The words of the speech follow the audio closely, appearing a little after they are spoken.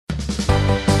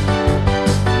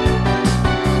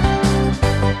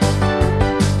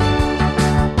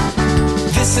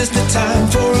this the time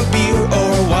for a beer or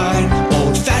a wine?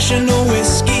 Old-fashioned or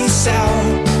whiskey sour?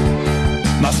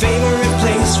 My favorite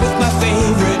place with my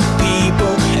favorite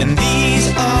people, and these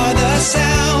are the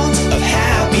sounds of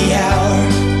happy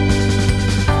hour.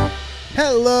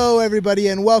 Hello, everybody,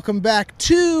 and welcome back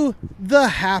to the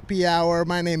Happy Hour.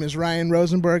 My name is Ryan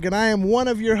Rosenberg, and I am one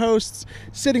of your hosts,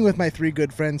 sitting with my three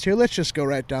good friends here. Let's just go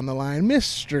right down the line.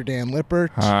 Mr. Dan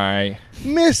Lippert. Hi.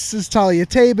 Mrs. Talia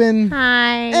Tabin.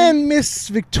 Hi. And Miss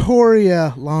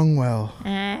Victoria Longwell.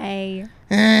 Hi.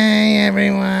 Hey,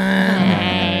 everyone.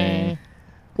 Hi.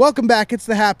 Welcome back. It's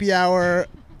the Happy Hour.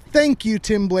 Thank you,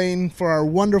 Tim Blaine, for our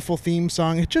wonderful theme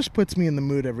song. It just puts me in the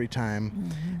mood every time.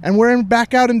 Mm-hmm. And we're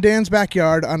back out in Dan's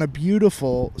backyard on a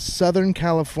beautiful Southern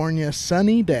California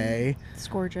sunny day. It's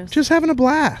gorgeous. Just having a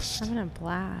blast. Having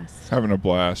a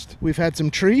blast. We've had some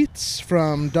treats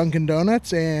from Dunkin'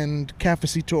 Donuts and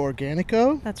Cafecito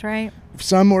Organico. That's right.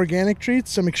 Some organic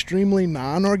treats, some extremely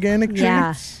non-organic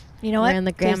Yeah. treats. You know what? In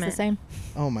the Tastes gamut. the same.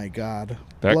 Oh, my God.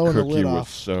 That Blowing the cookie lid was off.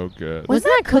 so good. Wasn't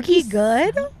that cookie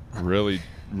good?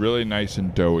 Really nice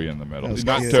and doughy in the middle. That was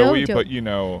Not cute. doughy, So but you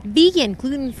know. Vegan,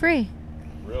 gluten-free.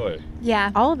 Really?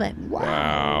 Yeah. All of it.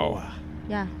 Wow.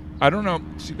 Yeah. I don't know.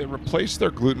 See, they replaced their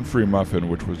gluten-free muffin,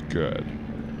 which was good,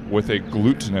 with a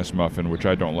glutinous muffin, which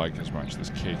I don't like as much. This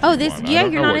cake. Oh, this- one. yeah, I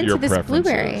don't you're know not what into your this preference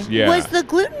blueberry. is. Yeah. Was the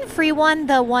gluten-free one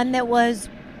the one that was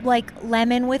like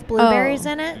lemon with blueberries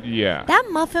Oh. in it? Yeah. That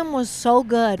muffin was so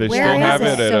good. They Where still is have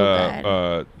it it?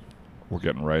 at we're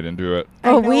getting right into it. I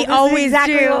Oh, know, we this is always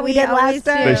exactly do. what we did always last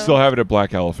time. They do. still have it at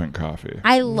Black Elephant Coffee.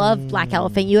 I love Black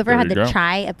Elephant. You ever There had you the go.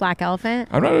 chai at Black Elephant?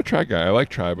 I'm not a chai guy. I like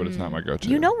chai, but it's not my go-to.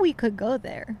 You know we could go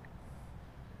there.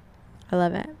 I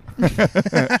love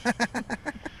it.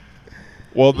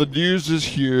 Well, the news is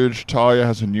huge. Talia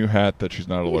has a new hat that she's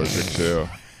not allergic to.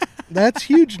 That's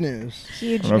huge news.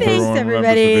 Huge I don't know if Thanks, everyone remembers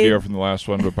everybody. the video from the last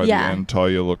one, but by Yeah. the end,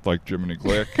 Talia looked like Jiminy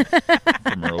Glick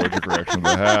from her allergic reaction to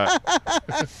the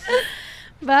hat.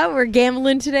 But we're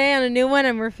gambling today on a new one,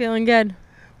 and we're feeling good.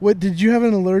 What, did you have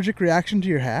an allergic reaction to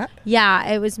your hat? Yeah,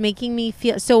 it was making me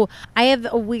feel... So I have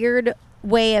a weird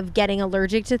way of getting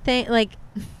allergic to things. Like,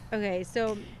 okay,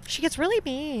 so... She gets really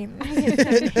mean.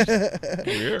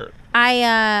 Weird.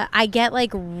 I get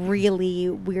like really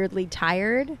weirdly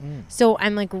tired, so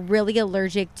I'm like really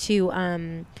allergic to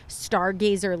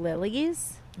stargazer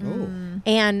lilies. Oh.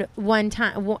 And one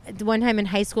time in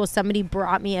high school, somebody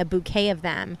brought me a bouquet of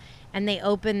them, and they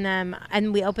opened them,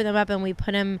 and we opened them up, and we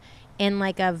put them in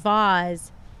like a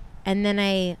vase, and then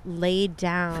I laid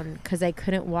down because I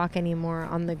couldn't walk anymore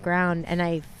on the ground, and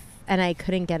I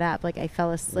couldn't get up, like I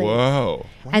fell asleep. Whoa.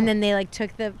 And then they like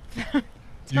took the.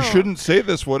 You shouldn't say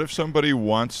this. What if somebody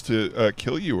wants to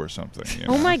kill you or something? You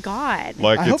know? Oh my God.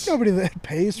 Like I hope it's, nobody that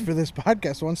pays for this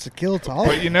podcast wants to kill Talia.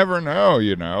 but you never know,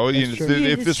 you know. That's true.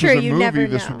 If It's this true, was a you movie, never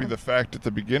this would know. be the fact at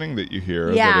the beginning that you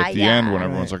hear. Yeah, but at the yeah. end, when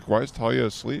everyone's Right. like, "Why is Talia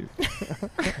asleep?"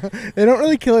 They don't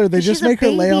really kill her. They She's just a make her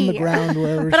lay on the baby. ground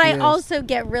wherever But she I is. also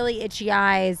get really itchy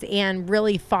eyes and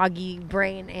really foggy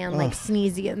brain and like Ugh.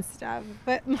 sneezy and stuff.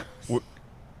 But What-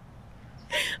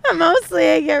 mostly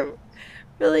I get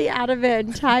really out of it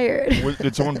and tired.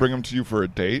 Did someone bring him to you for a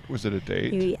date? Was it a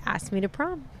date? He asked me to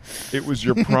prom. It was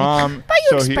your prom. you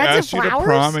So he expensive asked you to flowers?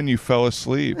 prom and you fell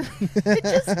asleep.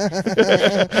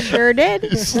 Sure did.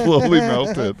 It slowly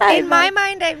melted. In my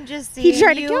mind, I'm just seeing He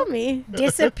tried to you kill me.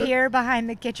 disappear behind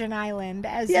the kitchen island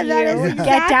as Yeah, you that is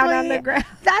get down on the exactly- ground.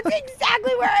 That's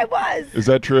exactly where I was. Is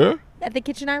that true? At the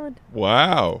kitchen island.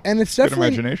 Wow. And it's Good definitely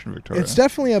imagination, Victoria. It's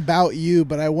definitely about you,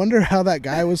 but I wonder how that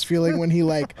guy was feeling when he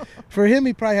for him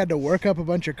he probably had to work up a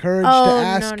bunch of courage to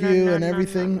ask you and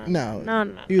everything.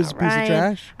 No. He was a piece of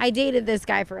trash. I dated this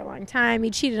guy for a long time.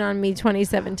 He cheated on me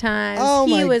 27 times. Oh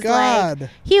he my was God. like,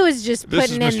 he was just This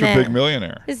putting is in Mr. the. Big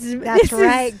Millionaire. This is That's this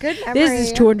right. Is, Good memory. this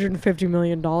is $250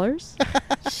 million.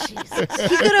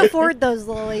 He could afford those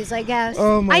lilies, I guess.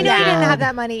 Oh my I know he didn't God. have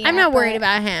that money. I'm yet, not worried but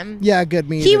about him. Yeah, good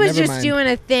me. He either. was Never just mind. doing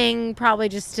a thing, probably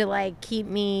just to like keep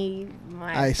me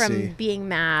I from see. being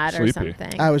mad or Sleepy.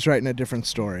 something. I was writing a different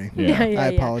story. Yeah. Yeah, I yeah.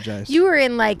 apologize. You were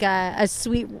in like a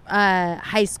sweet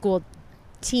high school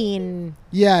teen.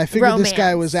 Yeah, I figured this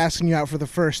guy romance. was asking you out for the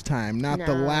first time, not the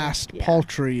No, last yeah.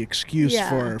 paltry excuse Yeah.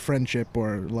 for friendship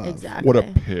or love. Exactly. What a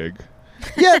pig.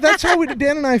 Yeah, that's how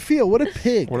Dan and I feel. What a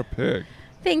pig. What a pig.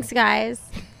 Thanks, guys.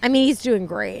 I mean, he's doing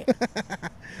great.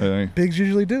 Pigs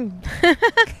usually do.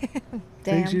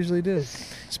 damn. Pigs usually do.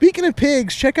 Speaking of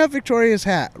pigs, check out Victoria's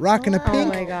hat. Rocking a Oh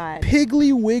pink my God.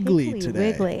 Piggly Wiggly Piggly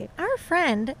today. Wiggly. Our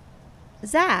friend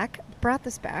Zach brought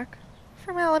this back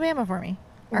from Alabama for me.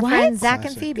 Our What? friend Zach and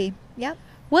Classic. Phoebe. Yep.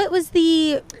 What was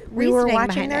the We were reasoning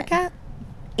watching behind their it? cat.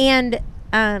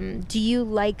 And do you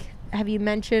like? Have you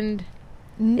mentioned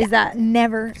Is that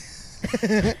Never.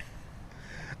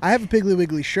 I have a Piggly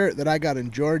Wiggly shirt that I got in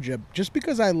Georgia just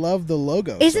because I love the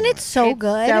logo. Isn't it much. so It's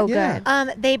good? so Yeah.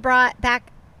 good. They brought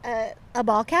back a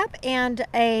ball cap and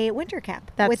a winter cap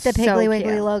That's with the so Piggly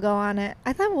Wiggly cute. logo on it.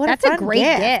 I thought, what That's a a fun great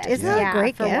gift. Isn't Yeah. that a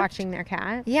great for gift? watching their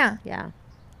cat? Yeah, Yeah.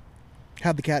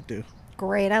 How'd the cat do?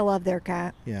 great. I love their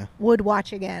cat. Yeah. Would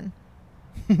watch again.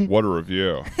 What a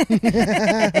review.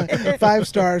 5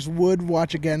 stars. Would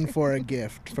watch again for a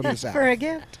gift from the South. For a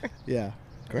gift. Yeah.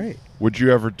 Great. Would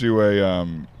you ever do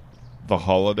a the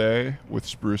holiday with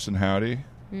Spruce and Howdy?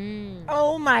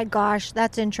 Oh my gosh,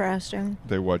 that's interesting.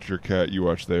 They watch your cat, you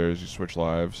watch theirs, you switch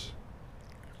lives.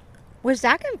 With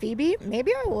Zach and Phoebe,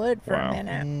 maybe I would for Wow. a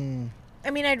minute. Mm. I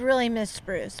mean, I'd really miss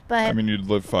Spruce, but I mean, you'd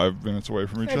live 5 minutes away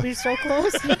from each I'd other. be so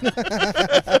close.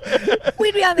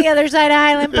 We'd be on the other side of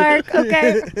Highland Park,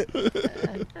 okay?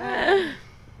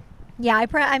 Yeah, I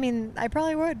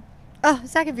probably would. Oh,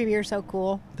 Zach and Phoebe are so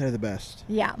cool. They're the best.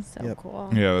 Yeah. So Yep. cool.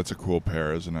 Yeah, that's a cool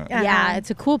pair, isn't it? Yeah. Yeah, it's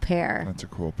a cool pair. That's a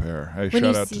cool pair. Hey, When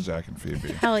shout you out to see- Zach and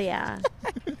Phoebe. Hell yeah.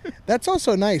 That's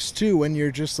also nice too when you're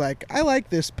just like, I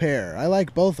like this pair. I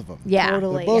like both of them. Yeah.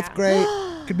 Totally. They're both yeah. great.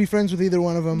 Could be friends with either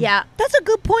one of them. Yeah. That's a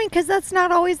good point because that's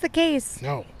not always the case.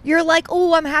 No. You're like,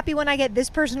 oh, I'm happy when I get this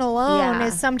person alone Yeah.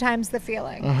 is sometimes the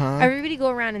feeling. Uh huh. Everybody go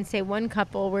around and say one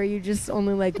couple where you just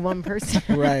only like one person.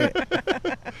 Right.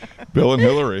 Bill and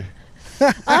Hillary.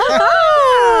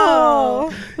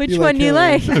 Oh! Which You one like do you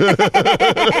like?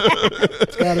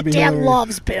 It's gotta be Dan Hillary.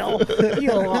 loves Bill.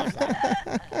 You love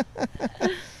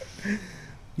that.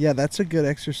 Yeah, that's a good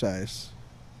exercise.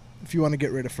 If you want to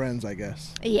get rid of friends, I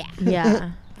guess. Yeah.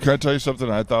 Yeah. Can I tell you something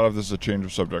I thought of? This is a change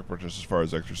of subject, but just as far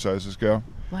as exercises go.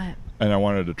 What? And I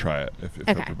wanted to try it if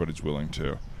Okay. everybody's willing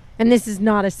to. And this is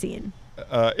not a scene.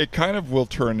 It kind of will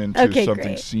turn into Okay, something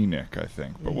great. scenic, I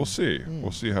think. But we'll see.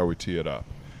 We'll see how we tee it up.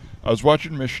 I was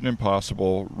watching Mission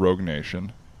Impossible Rogue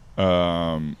Nation.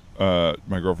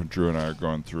 My girlfriend Drew and I are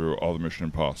going through all the Mission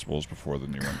Impossibles before the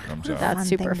new one comes out. That's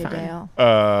super thing to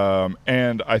fun. do.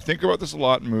 And I think about this a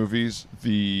lot in movies,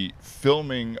 the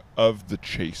filming of the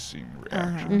chase scene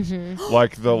reactions.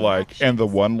 Like the and the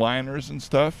one-liners and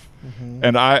stuff.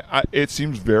 And I it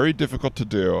seems very difficult to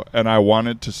do, and I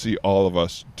wanted to see all of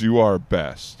us do our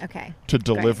best Okay. to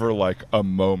deliver like a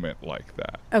moment like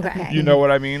that. Okay. You know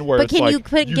what I mean? Where But it's can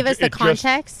like, you give us the it just,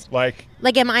 context? like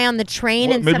Like, am I on the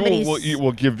train and maybe somebody's...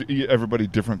 we'll give everybody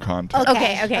different context.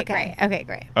 Okay, Okay. great. Okay,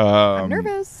 great. I'm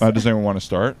nervous. Does anyone want to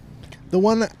start? The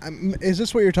one, is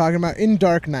this what you're talking about? In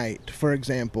Dark Knight, for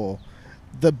example,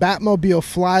 the Batmobile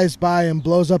flies by and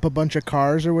blows up a bunch of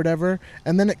cars or whatever,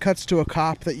 and then it cuts to a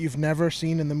cop that you've never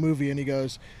seen in the movie, and he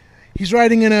goes, he's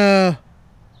riding in a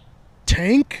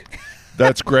tank?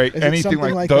 That's great. Is it Anything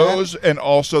something like those, and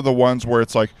also the ones where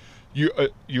it's like you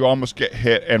almost get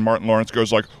hit, and Martin Lawrence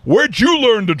goes like, "Where'd you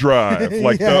learn to drive?"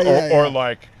 Like Yeah, yeah.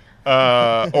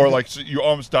 or like so you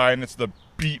almost die, and it's the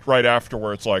beat right after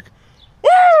where it's like,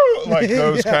 "Woo!" Like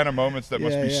those Yeah. kind of moments that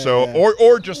must Yeah, be yeah, so, yeah.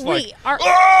 or just Wait, like, are-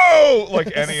 "Oh!"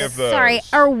 Like any of those. Sorry,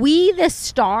 are we the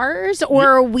stars or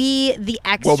are we the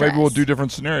Well, extras? maybe we'll do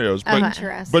different scenarios, but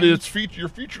Interesting. but it's you're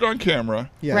featured on camera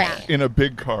Yeah. Right. in a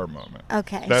big car moment.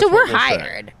 Okay. That's So what we're we'll say.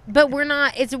 hired, but we're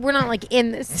not. We're not like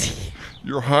in this.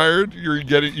 You're hired. You're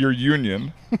getting your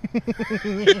union.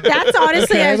 That's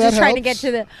honestly, Okay, I was that just trying to get helps.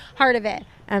 to the heart of it.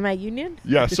 Am I union?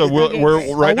 Yeah, so Okay, we're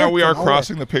great. right now work we for are all.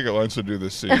 crossing the picket lines to do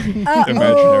this scene.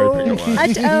 Imaginary picket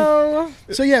lines. Uh-oh.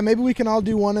 So yeah, maybe we can all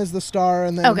do one as the star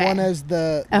and then Okay. one as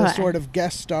the Okay. sort of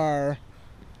guest star.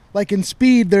 Like in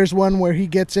Speed, there's one where he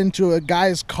gets into a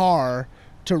guy's car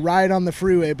to ride on the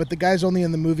freeway, but the guy's only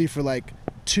in the movie for like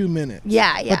 2 minutes.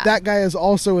 Yeah. But that guy is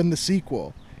also in the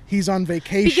sequel. He's on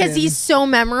vacation. because he's so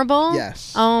memorable.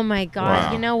 Yes. Oh my God!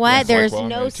 Wow. You know what? It's like, There's well, I'm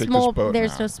no gonna take this small. boat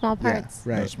There's now. no small parts.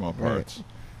 right. No small right. parts.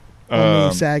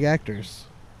 Only SAG actors.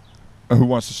 Who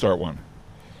wants to start one?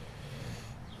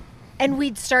 And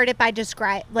we'd start it by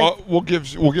describe We'll give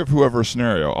whoever a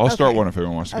scenario. I'll start Okay. one if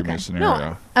anyone wants to give me a Okay.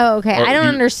 scenario. Oh, okay. Or I don't you-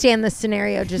 understand the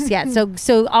scenario just yet.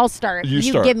 So I'll start. You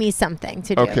start. give me something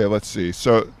to do. Okay, let's see.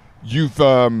 So you've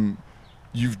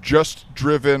just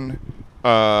driven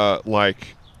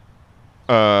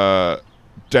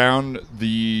down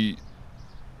the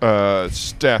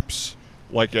steps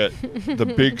like at the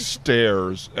big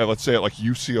stairs at, let's say, at like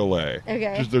UCLA.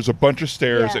 Okay. Just, there's a bunch of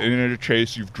stairs, Yeah. and in a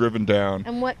chase you've driven down.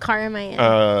 And what car am I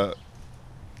in?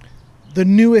 The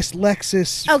newest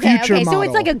Lexus future okay. model. So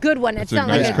it's like a good one. It's a not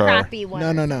nice like a car. crappy one. No,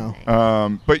 or no, no.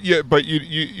 something. but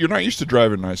you're not used to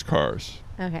driving nice cars.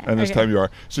 Okay. And this okay. time you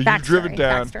are. So you've driven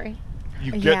down. Backstory.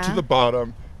 You get to Yeah. the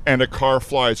bottom, and a car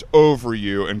flies over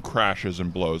you and crashes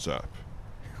and blows up.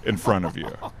 in front of you.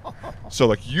 So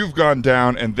like you've gone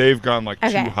down and they've gone like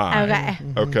Okay. too high. Okay.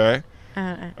 Okay.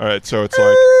 Uh, All right. So it's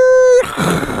like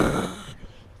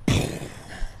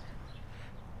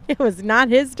it was not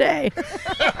his day.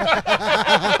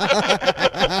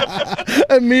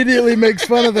 Immediately makes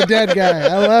fun of the dead guy.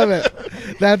 I love it.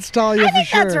 That's Talia for think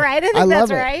sure. that's right. I think love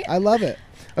that's it. right. I love it.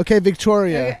 Okay,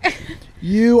 Victoria.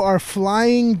 You are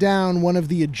flying down one of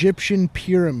the Egyptian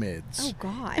pyramids Oh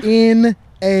God. in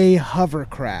a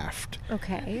hovercraft.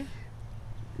 Okay.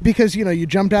 Because, you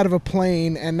jumped out of a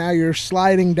plane and now you're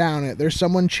sliding down it. There's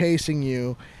someone chasing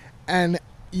you and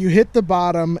you hit the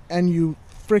bottom and you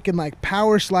freaking like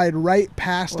power slide right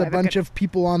past a bunch of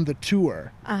people on the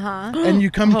tour. Uh huh. And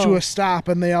you come to a stop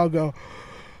and they all go,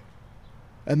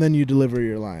 and then you deliver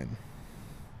your line.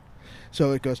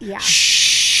 So it goes, Yeah.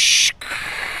 shh.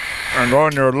 and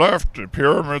on your left, the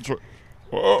pyramids.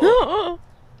 Whoa.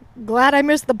 Glad I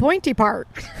missed the pointy part.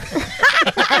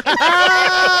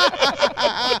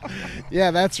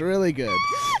 Yeah, that's really good.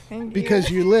 Because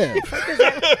you live.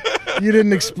 You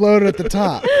didn't explode at the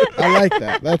top. I like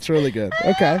that. That's really good.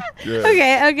 Okay.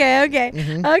 Yeah. Okay.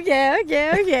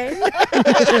 Okay.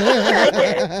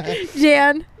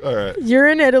 Jan, All right. you're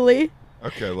in Italy.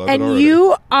 Okay. Love it And already.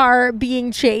 you are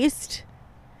being chased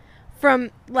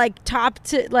from like top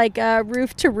to like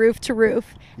roof to roof to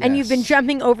roof. And you've been Yes.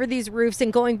 jumping over these roofs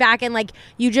and going back, and like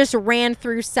you just ran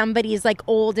through somebody's like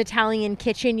old Italian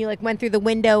kitchen. You like went through the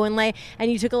window and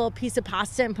you took a little piece of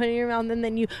pasta and put it in your mouth, and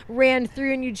then you ran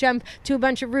through and you jumped to a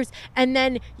bunch of roofs, and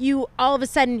then you all of a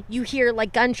sudden you hear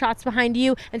like gunshots behind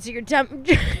you, and so you're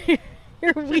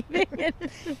you're weaving it.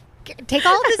 Take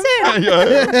all of this in.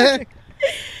 Yeah.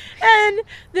 And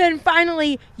then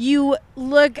finally you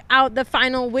look out the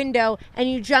final window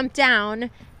and you jump down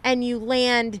and you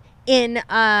land in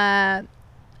a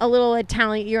little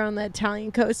Italian, you're on the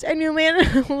Italian coast, and you land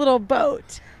in a little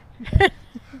boat.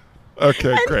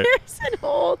 Okay. And Great. there's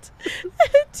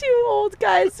two old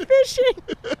guys fishing.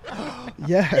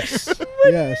 Yes.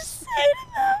 What Yes. do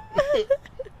you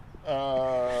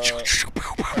say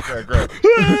Okay. Great.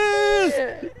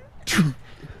 to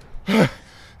them?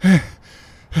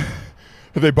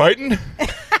 Are they biting?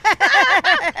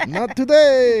 Not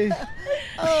today.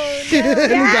 Oh, And the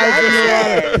guys in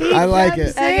the water. I like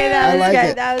it. Okay, that I was like good.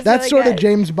 it. That was That's really sort of good.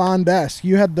 James Bond-esque.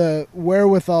 You had the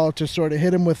wherewithal to sort of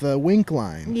hit him with a wink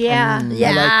line. Yeah. Yeah.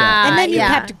 I like that. And then you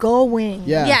yeah. kept going.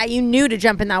 Yeah. Yeah, you knew to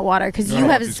jump in that water because you No,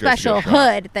 have a these guys special get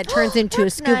shot. hood that turns into a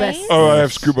That's scuba. nice. Oh, I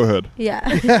have scuba hood.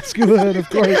 Yeah. Yeah, scuba hood, of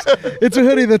course. It's a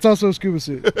hoodie that's also a scuba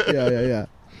suit. Yeah.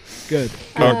 Good.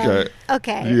 Okay.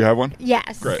 Okay. Do you have one?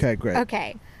 Yes. Great. Okay, great.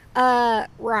 Okay.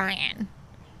 Ryan.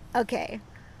 Okay.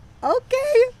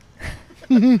 Okay.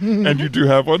 And you do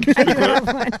have one? But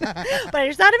I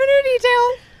just thought of a new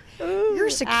detail. You're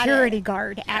a security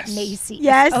guard at Macy's.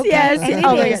 Yes, okay? yes. And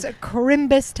Oh my it is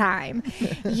Crimbus time.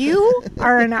 You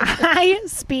are in a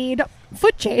high-speed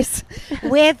foot chase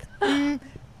with the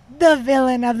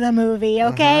villain of the movie,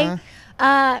 okay?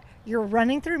 You're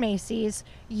running through Macy's.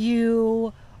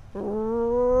 You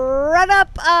run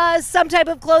up some type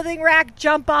of clothing rack,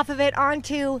 jump off of it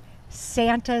onto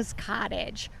Santa's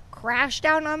cottage, crash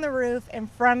down on the roof in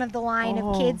front of the line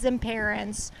of kids and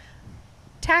parents,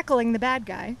 tackling the bad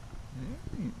guy.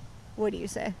 What do you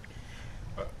say?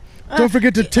 Don't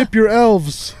forget to tip your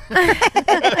elves.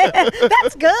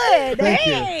 That's good. Thank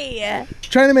you. Hey.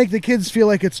 Trying to make the kids feel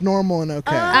like it's normal and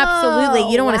okay.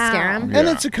 Absolutely. You don't want to wow. scare them. And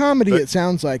Yeah. it's a comedy, it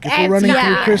sounds like. If we're It's running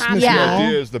yeah. through Christmas Yeah. The Mall.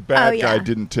 idea is the bad Oh, guy yeah.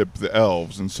 didn't tip the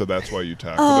elves, and so that's why you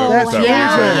tackled Oh, him. That's Is that what yeah,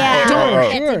 you're saying? yeah. Oh, Don't oh,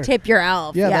 forget Sure. to tip your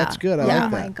elf. Yeah, that's good. I Oh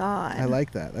like my that. God. I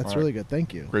like that. That's All right. really good.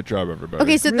 Thank you. Great job, everybody.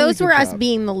 Okay, so Really those good were us job.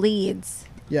 being the leads.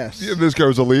 Yes. Yeah, this guy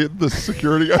was a lead, the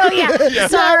security guy. Oh yeah.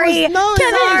 Sorry. No,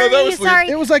 Sorry. no, that was Sorry.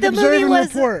 It was like the observe movie and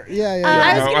was, report. Yeah.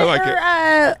 I was no, gonna, I like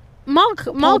or, mall Paul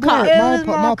cop. Blart. It Mall was Pop-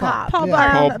 Mall Mall Cop. Pop.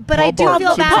 Yeah. Paul- But I do Paul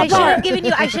feel Blart. bad. I should Paul have given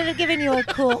you. I should have given you a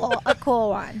cool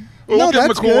one. We'll No, give him a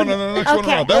that's cool good. one on the next one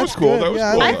Okay. around. That was That's cool. good. That was Yeah,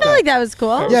 I cool. I like felt like that was cool.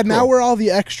 That was Yeah, cool. now we're all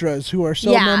the extras who are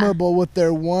so Yeah. memorable with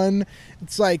their one.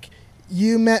 It's like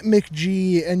you met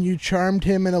McG and you charmed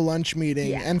him in a lunch meeting,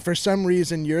 Yeah. and for some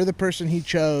reason you're the person he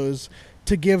chose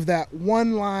to give that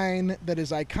one line that is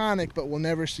iconic but will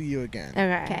never see you again.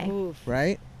 Okay.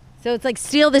 Right? So it's like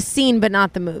steal the scene, but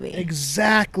not the movie.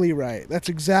 Exactly right. That's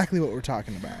exactly what we're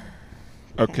talking about.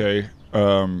 Okay.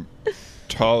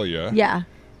 Talia. Yeah.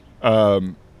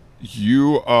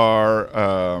 You are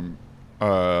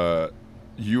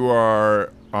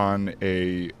on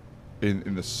in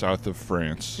the south of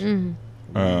France, and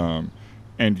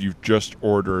you've just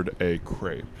ordered a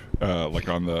crepe, like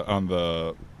on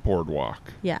the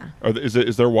boardwalk. Yeah.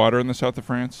 Is there water in the south of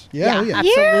France? Yeah. Yeah. Yeah,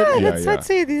 Absolutely. that's Yeah, what's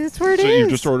it. That's where it So is. you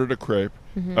just ordered a crepe.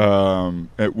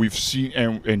 We've seen,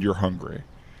 and you're hungry.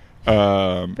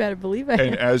 Better believe it.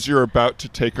 And as you're about to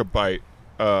take a bite,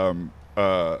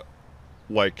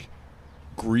 like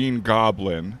Green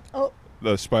Goblin, Oh.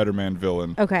 the Spider-Man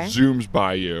villain, Okay. zooms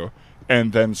by you,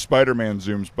 and then Spider-Man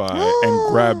zooms by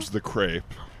and grabs the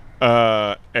crepe,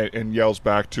 and yells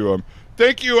back to him,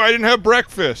 "Thank you, I didn't have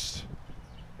breakfast."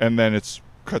 And then it's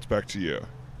cuts back to you.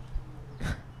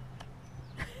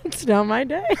 It's not my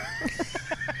day.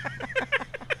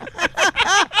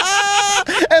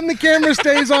 And the camera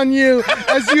stays on you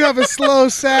as you have a slow,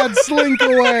 sad slink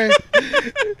away.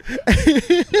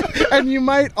 And you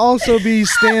might also be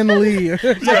Stan Lee. Yeah,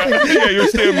 you're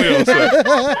Stanley also.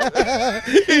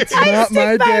 It's not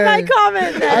my By day. my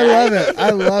comment. Then. I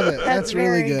love it. That's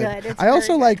really very good. good. It's I also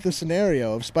very like the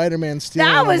scenario of Spider-Man stealing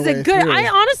That all was the a way good.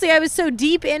 through. I was so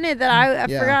deep in it that I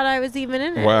Yeah. forgot I was even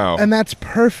in it. Wow. And that's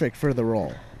perfect for the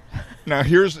role. Now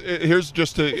here's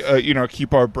just to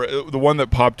keep our the one that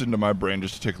popped into my brain,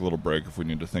 just to take a little break if we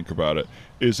need to think about it,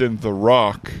 is in The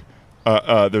Rock.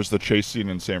 There's the chase scene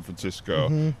in San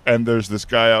Francisco, and there's this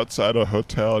guy outside a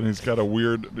hotel, and he's got a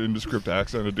weird nondescript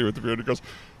accent to do with the beard. He goes,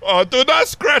 "Oh, do not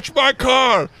scratch my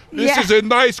car. This Yeah. is a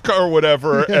nice car," or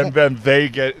whatever. And then they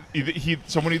get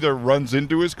someone either runs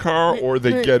into his car or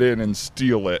they get in and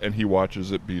steal it, and he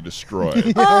watches it be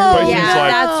destroyed. Oh, But he's yeah,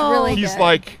 like- that's really He's good.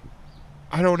 like,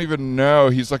 I don't even know.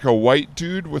 He's like a white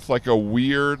dude with like a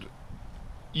weird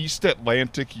East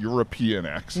Atlantic European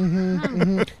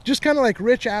accent. Just kind of like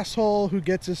rich asshole who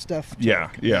gets his stuff. Yeah.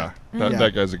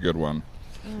 That guy's a good one.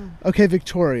 Okay,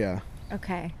 Victoria,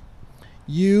 Okay.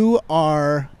 you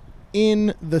are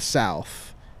in the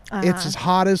South. It's as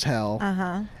hot as hell,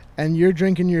 and you're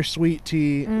drinking your sweet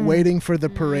tea, waiting for the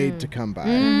parade to come by.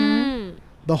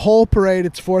 The whole parade,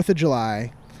 it's 4th of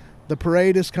July. The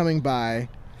parade is coming by,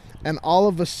 and all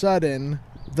of a sudden,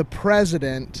 the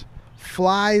president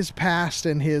flies past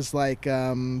in his like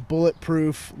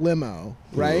bulletproof limo,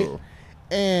 right? Ooh.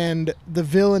 And the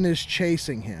villain is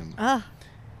chasing him. Ah.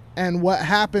 And what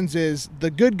happens is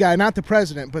the good guy, not the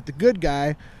president, but the good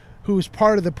guy who's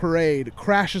part of the parade,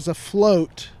 crashes a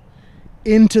float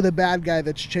into the bad guy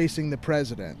that's chasing the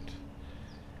president.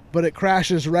 But it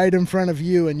crashes right in front of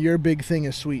you, and your big thing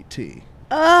is sweet tea.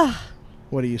 Ugh.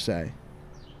 What do you say?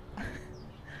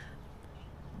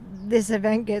 This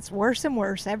event gets worse and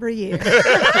worse every year.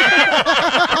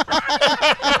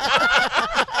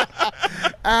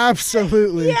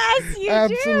 Absolutely. Yes, you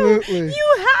Absolutely. do.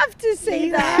 You have to say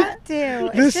that. too.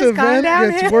 It's This just gone event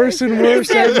gets downhill. worse and worse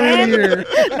every year.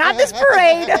 Not this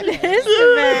parade. This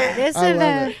event. This I love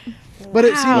event. But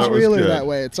it Wow. seems That was realer good. that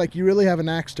way. It's like you really have an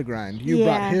axe to grind. You Yeah.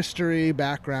 brought history,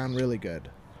 background, really good.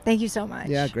 Thank you so much.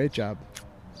 Yeah, great job.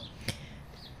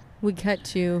 We cut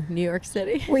to New York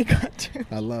City. We got to.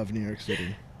 I love New York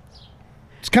City.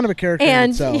 It's kind of a character in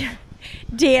And itself.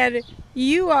 Dan,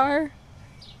 you are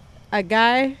a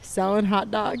guy selling hot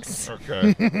dogs.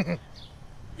 Okay.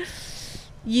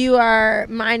 You are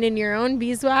minding your own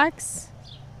beeswax.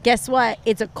 Guess what?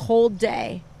 It's a cold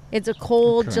day. It's a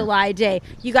cold Okay. July day.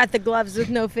 You got the gloves with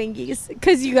no fingies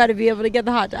because you got to be able to get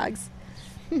the hot dogs.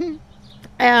 You've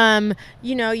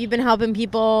been helping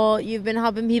people.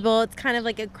 It's kind of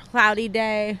like a cloudy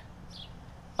day.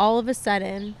 All of a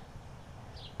sudden,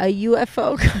 a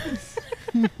UFO comes.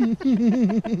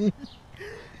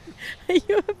 A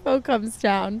UFO comes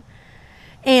down,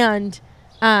 and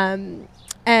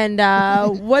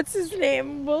what's his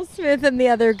name? Will Smith and the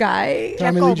other guy.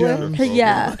 Tommy Lee Goldblum. Jones.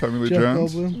 Yeah. Tommy Lee Jeff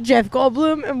Jones. Goldblum. Jeff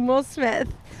Goldblum and Will Smith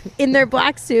in their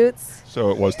black suits. So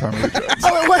it was Tommy Lee Jones.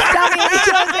 Oh, it was Tommy Lee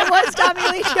Jones. It was Tommy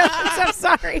Lee Jones. I'm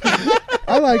sorry.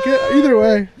 I like it. Either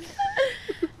way.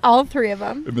 All three of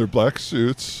them. In their black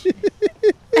suits.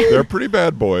 They're pretty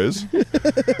bad boys.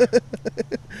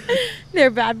 They're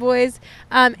bad boys.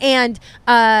 In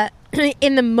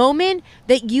the moment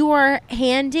that you are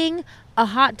handing a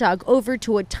hot dog over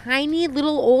to a tiny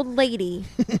little old lady,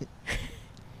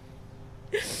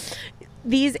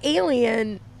 these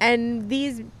alien and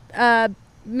these men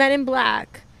in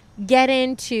black get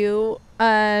into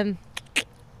a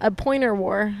pointer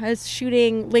war, a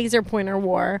shooting laser pointer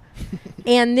war,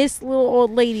 and this little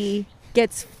old lady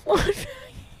gets flown.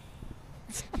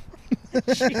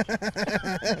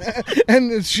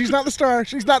 And she's not the star.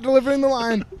 She's not delivering the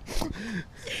line.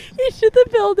 into the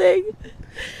building,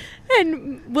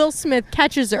 and Will Smith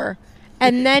catches her,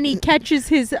 and then he catches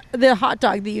the hot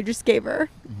dog that you just gave her.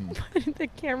 The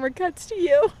camera cuts to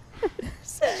you.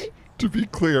 Say, To be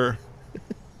clear,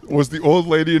 Was the old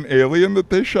lady an alien that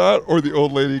they shot, or the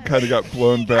old lady kind of got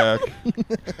blown back?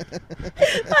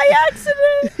 By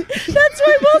accident. That's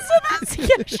why Wilson has to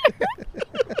catch her.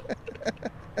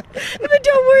 But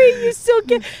don't worry,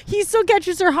 he still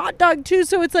catches her hot dog too.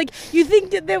 So it's like you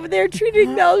think that they're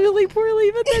treating Mel really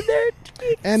poorly, but then they're.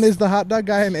 And is the hot dog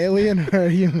guy an alien or a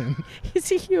human?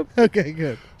 He's a human. Okay,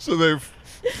 good. So they've.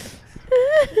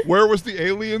 Where was the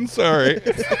alien? Sorry.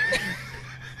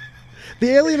 The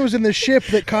alien was in the ship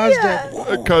that caused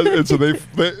it. And so they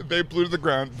blew to the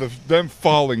ground. Them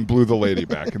falling blew the lady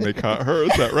back, and they caught her.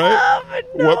 Is that right?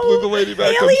 No. What blew the lady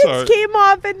back? I'm Aliens sorry. came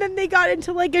off, and then they got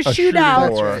into like a shooting shootout.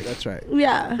 war. That's right.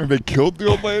 Yeah. And they killed the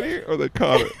old lady, or they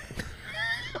caught it?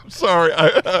 I'm sorry.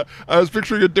 I was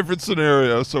picturing a different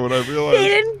scenario. So when I realized They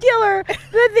didn't kill her, but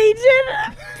they did.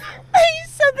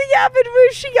 Something happened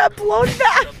where she got blown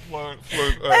back.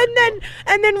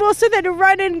 And then Wilson had to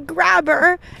run and grab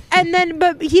her,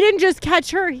 but he didn't just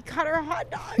catch her; he caught her hot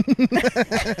dog.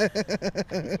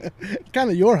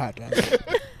 Kind of your hot dog.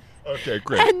 Okay,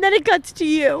 great. And then it cuts to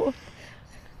you.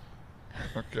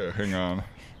 Okay, hang on.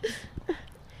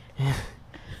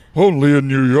 Only in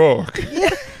New York.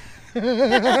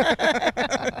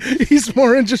 He's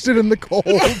more interested in the cold.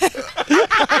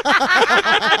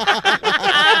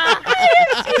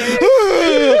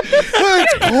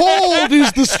 It's cold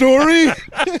is the story.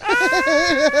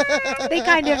 They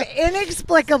kind of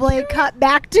inexplicably cut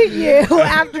back to you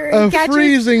after he A catches.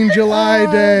 freezing July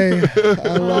day. I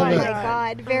Oh love my it.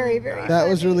 God! Very, very. That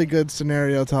was really good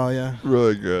scenario, Talia.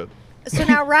 Really good. So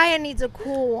now Ryan needs a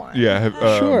cool one. Yeah.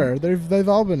 Sure, they've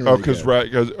all been really Because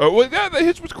good.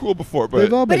 his was cool before, but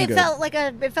They've all But been it good. felt like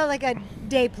a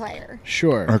day player.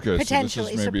 Sure. okay.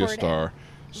 potentially So this is maybe a supporting.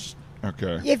 star.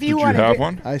 Okay. If you Did wanna you have do-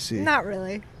 one? I see. Not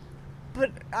really, but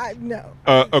no.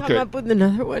 Come Okay. up with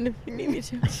another one if you need me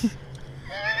to.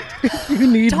 You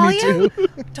need me Talia, to.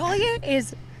 Talia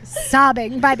is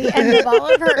sobbing by the end of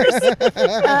all of hers.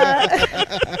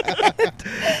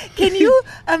 Can you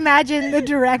imagine the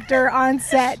director on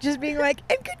set just being like,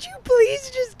 "And could you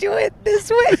please just do it this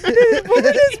way? The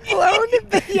woman is blown."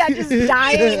 But yeah, just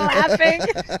dying laughing.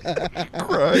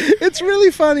 Right. It's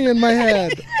really funny in my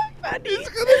head. Funny. It's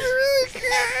gonna be really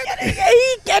good.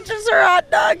 He catches her hot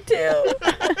dog too.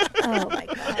 Oh my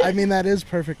God. I mean, that is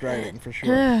perfect writing for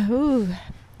sure. Ooh.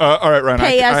 All right, Ryan.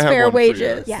 Pay I us have fair one for you.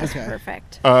 wages. Yes. Okay.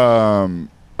 Perfect. So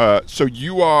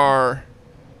you are.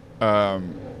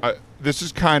 This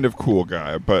is kind of cool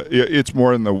guy, but it's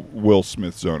more in the Will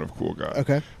Smith zone of cool guy.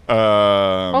 Okay.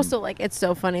 Also, like, it's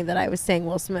so funny that I was saying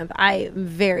Will Smith. I'm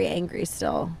very angry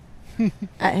still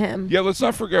at him. Yeah, let's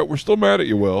not forget we're still mad at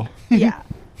you, Will. Yeah.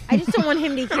 I just don't want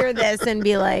him to hear this and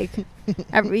be like,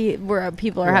 where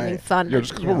people are having Right. fun. Yeah,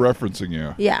 just because we're referencing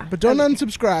you. Yeah. But don't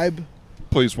unsubscribe.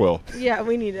 Please, Will. Yeah,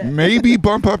 we need it. Maybe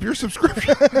bump up your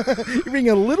subscription. You're being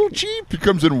a little cheap. He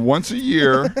comes in once a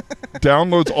year,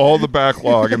 downloads all the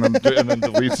backlog, and then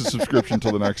deletes the subscription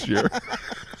until the next year.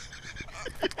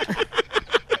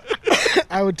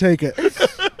 I would take it.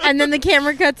 And then the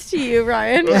camera cuts to you,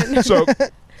 Ryan.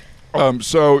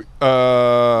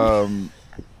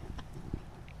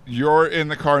 You're in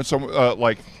the car, and some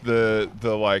like the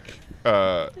like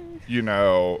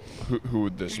who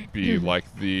would this be?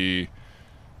 Like the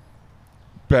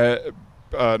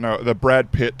the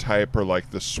Brad Pitt type, or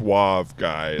like the suave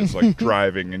guy is like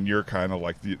driving, and you're kind of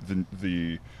like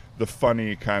the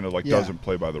funny kind of like Yeah. doesn't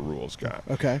play by the rules guy.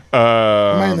 Okay.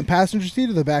 Am I in the Um, passenger seat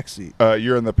or the back seat?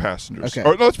 you're in the passenger seat. Okay.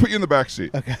 Or no, let's put you in the back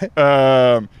seat. Okay.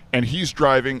 And he's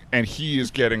driving, and he is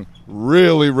getting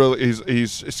really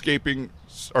he's escaping,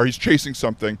 or he's chasing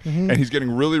something, and he's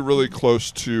getting really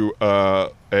close to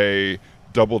a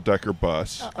double-decker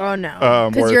bus. Oh, no. Where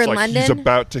Because you're it's in like London? he's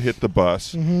about to hit the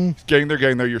bus. He's getting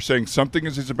there. You're saying something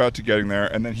as he's about to getting there,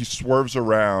 and then he swerves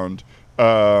around,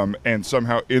 and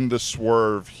somehow in the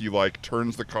swerve, he like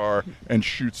turns the car and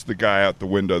shoots the guy out the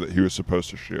window that he was supposed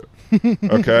to shoot. Okay?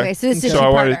 Okay, so this is So I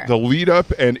two-parter. wanted the lead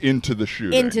up and into the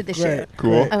shooting. Into the Great. shoot.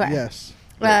 Cool. Great. Okay. Yes.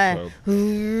 Yeah, Uh, so-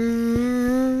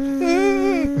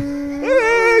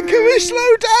 Can we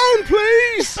slow down,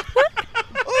 please?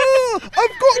 Oh, I've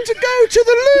got to go to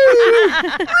the loo.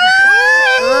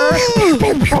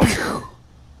 Oh.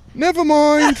 Never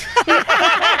mind.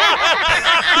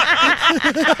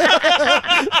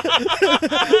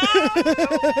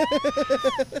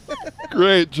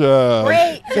 Great job.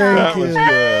 Great Thank That you. was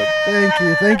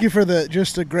good. Thank you for the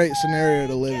just a great scenario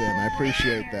to live in. I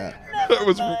appreciate that. That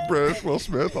was British Will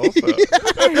Smith also. I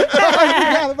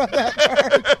forgot about that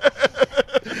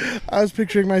part. I was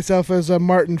picturing myself as a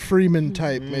Martin Freeman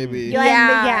type, maybe.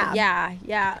 Yeah.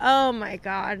 Yeah. Oh, my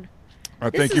God.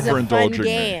 Thank you is for a fun indulging me.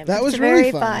 game. That was It's really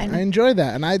very fun. fun. I enjoyed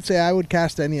that, and I'd say I would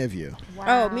cast any of you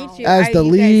Oh, me too. as the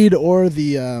you guys- lead or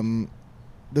the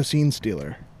scene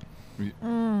stealer.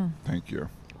 Thank you.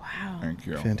 Wow. Thank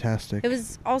you. Fantastic. It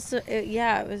was also,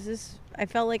 it was just, I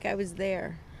felt like I was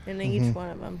there in each one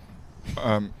of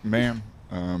them. Ma'am,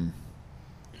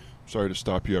 sorry to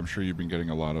stop you. I'm sure you've been getting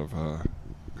a lot of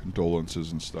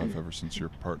condolences and stuff ever since your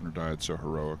partner died so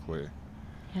heroically.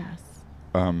 Yes.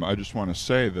 I just want to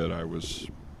say that I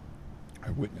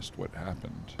witnessed what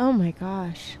happened Oh my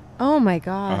gosh. Oh my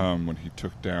God. when he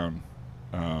took down,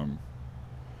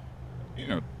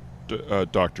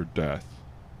 Dr. Death,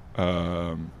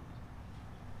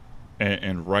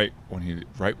 and right when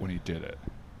he did it,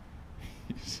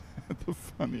 he said the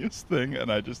funniest thing,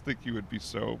 and I just think you would be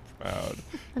so proud.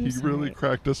 I'm He really sorry.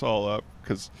 cracked us all up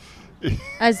because.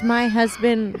 As my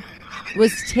husband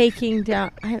was taking down,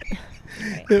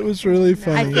 It was really I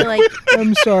funny. feel like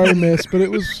I'm sorry, miss, but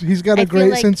he's got a I feel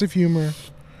great like- sense of humor.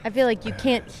 you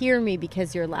can't hear me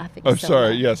because you're laughing. I'm so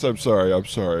sorry. loud. Yes, I'm sorry. I'm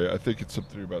sorry. I think it's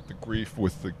something about the grief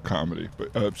with the comedy,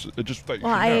 but I just thought you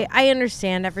Well, should know. I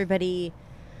understand everybody,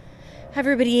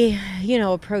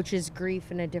 approaches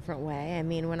grief in a different way. I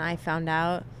mean, when I found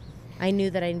out, I knew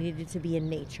that I needed to be in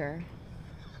nature.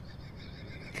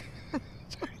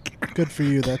 Good for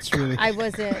you. That's really.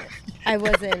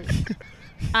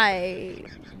 I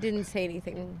didn't say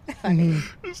anything funny.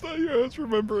 It's not you. I was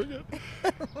remembering it.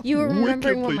 You were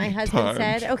remembering what my Wickedly husband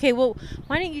timed. said? Okay, well,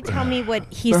 why don't you tell me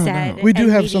what he Oh, said? no. We do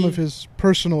and have some maybe- of his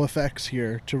personal effects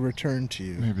here to return to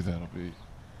you. Maybe that'll be.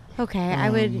 Okay,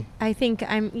 I think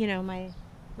I'm,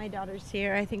 my daughter's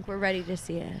here. I think we're ready to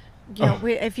see it.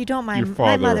 If you don't Your mind, my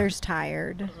father. mother's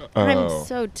tired. I'm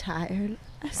so tired.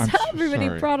 I saw so everybody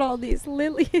sorry. brought all these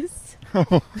lilies.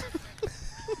 I'm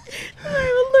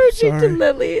allergic to Sorry.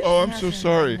 lilies. Oh, I'm so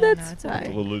sorry. That's The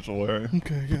fine. lilies away. Okay,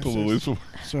 Put yes, the lilies away.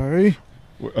 sorry.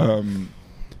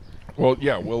 Well,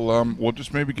 yeah, we'll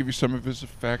just maybe give you some of his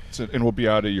effects, and we'll be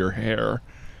out of your hair.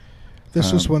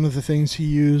 This was one of the things he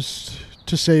used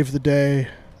to save the day.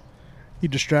 He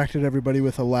distracted everybody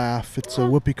with a laugh. It's a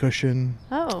whoopee cushion.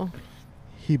 Oh.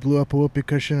 He blew up a whoopee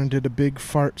cushion and did a big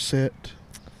fart sit.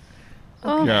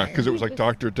 Oh. Yeah, because it was like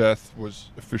Dr. Death was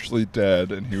officially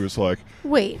dead, and he was like,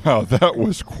 Wait. "Wow, that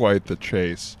was quite the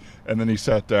chase." And then he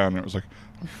sat down, and it was like,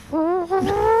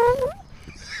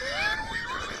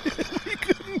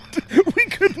 We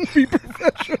couldn't be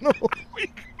professional.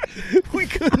 We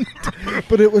couldn't.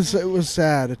 But it was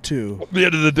sad too. At the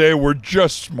end of the day, we're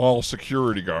just small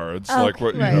security guards. Oh, like,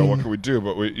 what right. what can we do?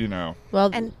 But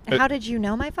Well, And how did you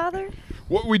know my father?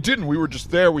 what we didn't. We were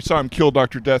just there. We saw him kill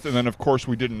Dr. Death, and then of course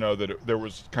we didn't know that there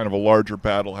was kind of a larger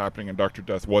battle happening, and Dr.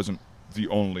 Death wasn't the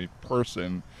only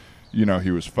person,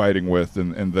 he was fighting with,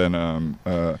 and then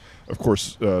of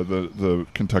course the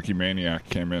Kentucky Maniac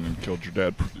came in and killed your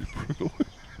dad pretty brutally.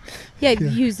 yeah,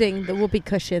 using the whoopee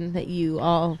cushion that you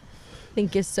all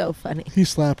think is so funny. He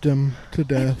slapped him to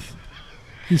death.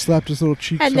 He slapped his little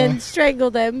cheeks And then off.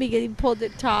 strangled him because he pulled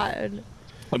it taut. And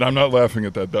And I'm not laughing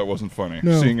at that. That wasn't funny.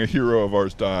 No. Seeing a hero of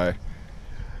ours die.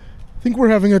 I think we're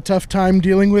having a tough time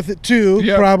dealing with it too,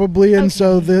 Yep. probably, and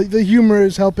so the humor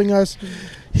is helping us.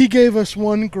 He gave us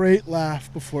one great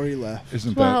laugh before he left.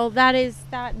 Isn't well, that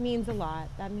means a lot.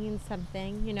 That means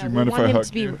something. Do you we mind if want I him hug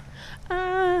to be. you?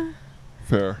 Uh,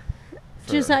 Fair.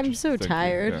 Just, I'm so Thank you,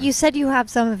 tired. yeah. You said you have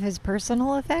some of his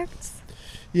personal effects.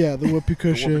 Yeah, the whoopee The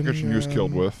cushion. whoopee cushion he was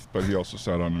killed um, with, but he also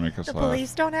sat on to make us The laugh.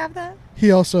 police don't have that.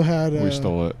 He also had We a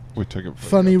stole it. We took it.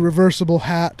 funny reversible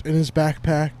hat in his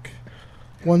backpack.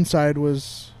 One side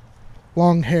was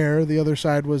long hair, the other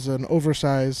side was an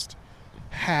oversized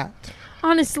hat.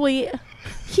 Honestly,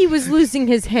 he was losing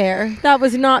his hair. That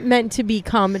was not meant to be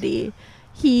comedy.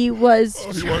 He was.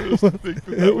 Oh, he wanted us to think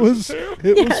that It was his hair?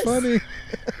 it was Yes. funny.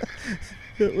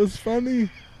 It was funny.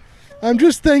 I'm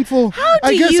just thankful. How do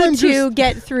I guess you I'm two just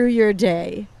get through your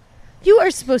day? You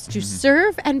are supposed to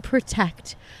serve and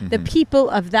protect the people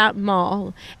of that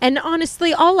mall. And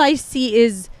honestly, all I see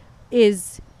is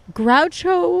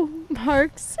Groucho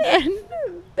Marx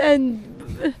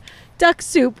and duck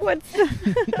soup. What's the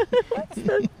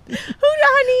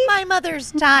honey? My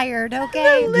mother's tired.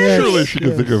 Okay. Yes, Surely she could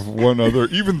yes. think of one other,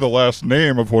 even the last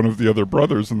name of one of the other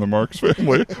brothers in the Marx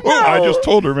family. Oh, I just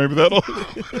told her. Maybe that'll.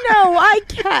 No, I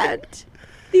can't.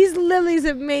 These lilies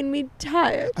have made me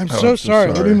tired. I'm Oh, so I'm so sorry.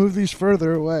 Let sorry. me move these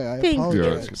further away. I Thank you. Yeah,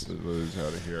 apologize. let's get the lilies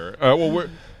out of here.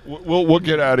 We'll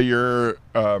get out of your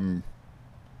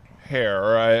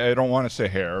hair. I don't want to say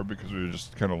hair because we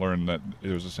just kind of learned that it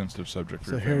was a sensitive subject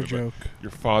for It's a your hair family, joke. but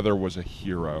your father was a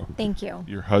hero. Thank you.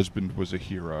 Your husband was a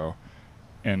hero,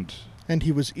 and And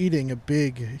he was eating a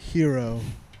big hero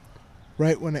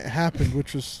right when it happened,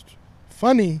 which was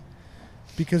funny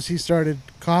because he started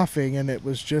coughing and it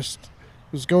was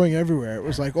going everywhere. It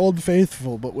was like Old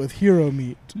Faithful, but with hero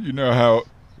meat. You know how,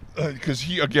 because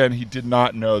he did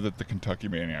not know that the Kentucky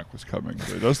Maniac was coming.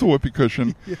 So he does the whoopee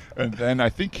cushion, and then I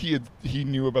think he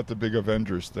knew about the big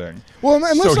Avengers thing. Well, and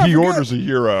let's so not he forget, orders a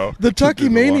hero. The Kentucky to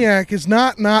do the one. Maniac is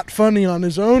not funny on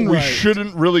his own We right.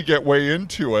 shouldn't really get way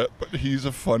into it, but he's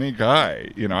a funny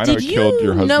guy. You know, I know Did he killed your you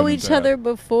husband. know and each dad. other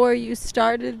before you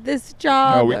started this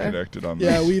job? No, we or- connected on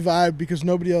this. Yeah, we vibe because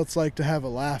nobody else liked to have a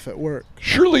laugh at work.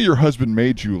 Surely your husband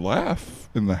made you laugh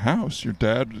in the house. Your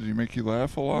dad, did he make you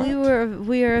laugh a lot?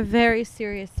 We are a very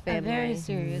serious family. A very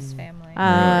serious family.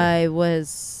 I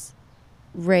was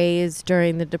raised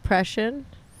during the Depression,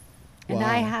 And Wow.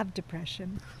 I have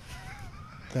depression.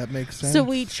 That makes sense. so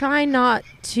we try not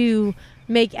to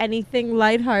make anything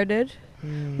lighthearted.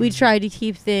 We try to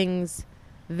keep things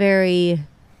very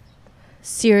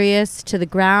serious to the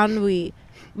ground.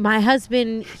 My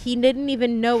husband, he didn't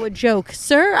even know a joke.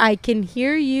 Sir, I can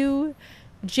hear you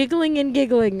jiggling and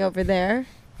giggling over there,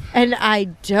 and I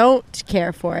don't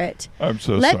care for it. I'm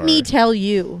so Let sorry. me tell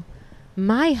you,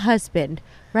 my husband,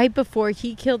 right before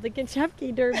he killed the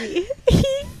Kentucky Derby,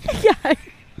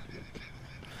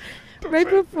 right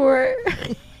before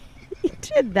he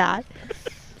did that,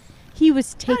 he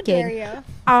was How dare taking you?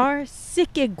 our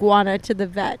sick iguana to the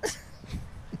vet.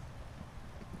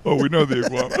 Oh, we know the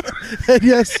iguana. And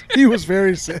yes, he was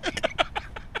very sick.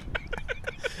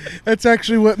 That's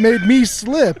actually what made me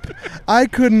slip. I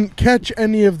couldn't catch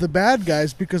any of the bad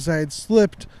guys because I had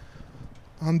slipped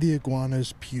on the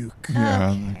iguana's puke.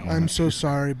 Yeah. I'm so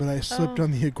sorry, but I slipped on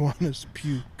the iguana's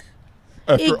puke.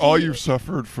 After all Iggy. you've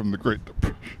suffered from the Great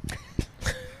Depression.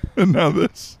 And now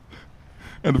this.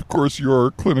 And of course, your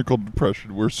clinical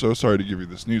depression. We're so sorry to give you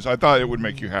this news. I thought it would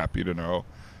make you happy to know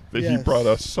that he Yes. brought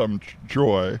us some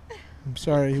joy. I'm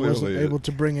sorry he wasn't Clearly able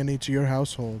to bring any to your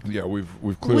household. Yeah, we've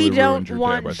clearly We ruined don't your day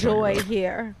want by telling joy you that.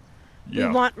 here. Yeah.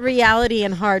 We want reality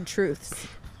and hard truths.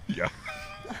 Yeah.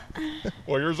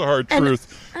 Well, here's a hard And-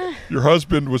 truth. Your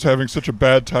husband was having such a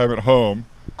bad time at home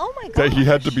Oh my god. that he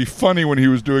had to be funny when he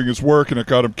was doing his work, and it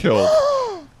got him killed.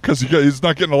 Because he's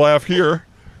not getting a laugh here.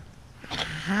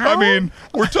 I mean,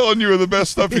 we're telling you the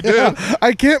best stuff you did.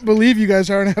 I can't believe you guys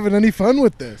aren't having any fun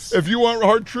with this. If you want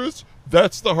hard truths,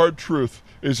 that's the hard truth.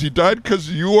 Is he died because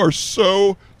you are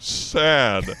so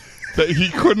sad that he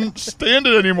couldn't stand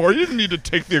it anymore. You didn't need to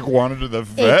take the iguana to the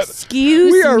vet.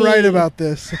 Excuse We are me. right about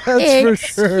this. That's for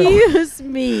sure. Excuse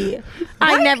me.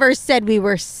 I never said we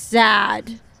were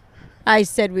sad. I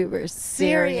said we were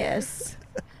serious.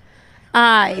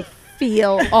 I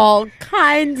feel all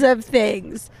kinds of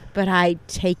things, but I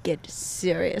take it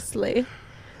seriously.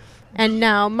 And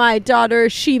now my daughter,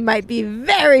 she might be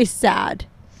very sad.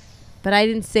 But I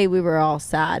didn't say we were all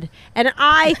sad. And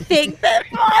I think that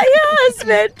my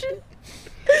husband,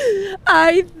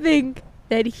 I think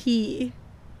that he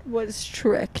was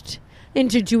tricked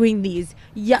into doing these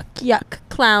yuck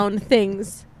clown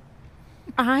things.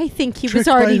 I think he was Tricked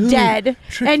by already who? dead.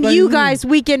 Tricked And by you who? guys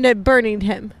weekend at burning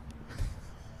him.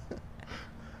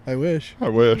 I wish. I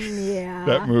wish. Yeah.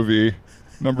 That movie,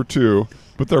 number 2,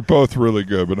 but they're both really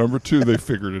good. But number 2, they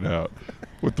figured it out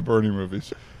with the Bernie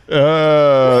movies. We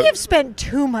have spent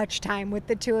too much time with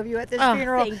the two of you at this Oh,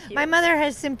 funeral. thank you. My mother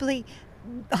has simply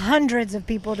hundreds of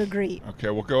people to greet. Okay,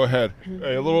 well, go ahead.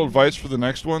 Hey, a little advice for the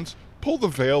next ones. Pull the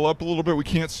veil up a little bit. We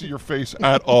can't see your face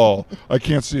at all. I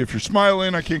can't see if you're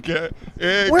smiling. I can't get.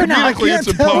 We're not. Comedically, it's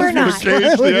I can't tell impossible we're to not.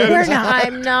 gauge Smiling. the We're end. not.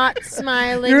 I'm not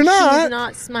smiling. You're not. She's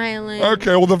not smiling.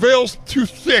 Okay, well, the veil's too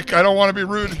thick. I don't want to be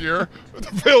rude here. But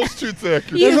the veil's too thick.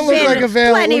 It You've doesn't look been like a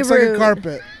veil. It plenty looks like a rude.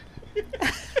 carpet.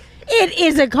 It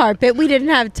is a carpet. We didn't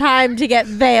have time to get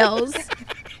veils.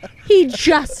 He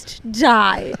just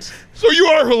died. So you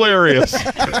are hilarious.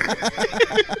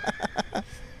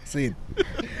 Scene.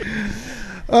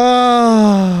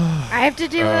 Oh. I have to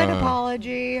do an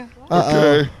apology.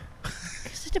 Okay.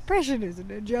 Because depression isn't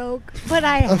a joke. But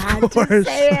I Of had to course,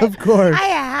 say it. of course. I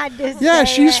had to say Yeah,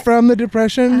 she's it. from the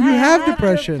Depression. You I have have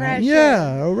depression. depression.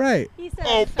 Yeah, all right.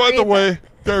 Oh, by the way,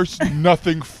 there's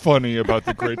nothing funny about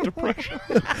the Great Depression.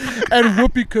 And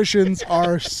whoopee cushions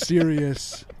are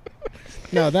serious.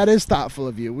 No, that is thoughtful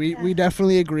of you. We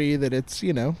definitely agree that it's,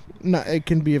 it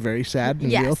can be a very sad and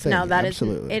real Yes, thing. no, that is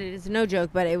Absolutely. it is no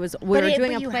joke, but it was we But were it-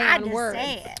 doing but a you play had on to words.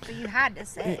 say it. But you had to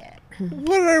say it.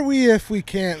 What are we if we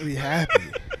can't be happy?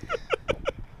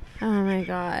 Oh my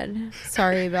God.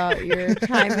 Sorry about your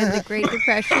time in the Great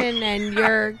Depression and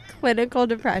your clinical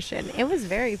depression. It was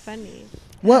very funny.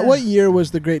 What year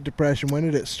was the Great Depression? When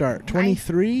did it start?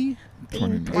 23?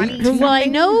 29. 22 Well, I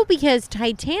something? know because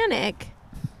Titanic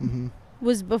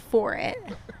was before it.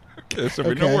 Okay, so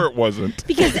we Okay. know where it wasn't.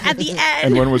 Because at the And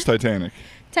end, when was Titanic?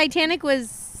 Titanic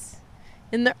was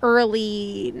in the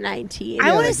early 19. I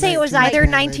Yeah, want to like say it was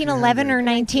 1910, either 1911 or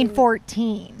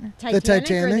 1914. Titanic or the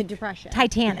Titanic? Depression?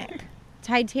 Titanic.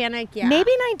 Titanic, yeah.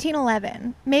 Maybe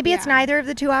 1911. Maybe it's Yeah. neither of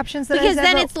the two options that Because I said.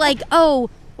 then but it's like, oh,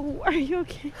 are you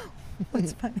okay?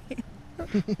 what's funny?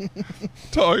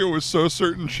 Talia was so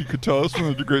certain she could tell us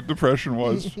when the Great Depression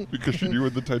was because she knew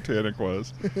when the Titanic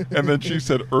was. And then she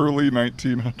said early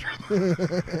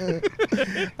 1900s.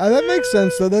 That makes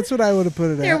sense, though. That's what I would have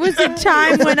put it There at. was a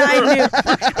time when I knew.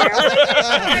 There was a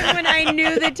time when I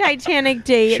knew the Titanic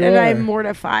date, and Sure. I'm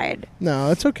mortified.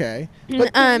 No, it's okay. But Well,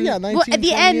 at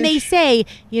the end, they 1920-ish. say,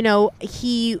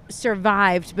 he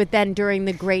survived, but then during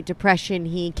the Great Depression,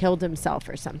 he killed himself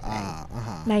or something.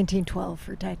 1912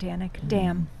 for Titanic.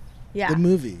 Damn. yeah. The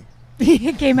movie.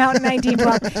 It came out in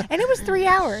 1912, and it was 3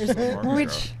 hours,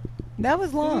 which that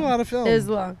was It was a long. lot of film. It was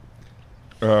long.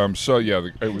 So, yeah,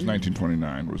 it was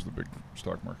 1929 was the big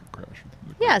stock market crash.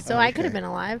 Yeah, so I could have Okay. been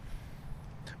alive.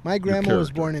 My grandma was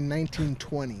character. born in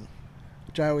 1920,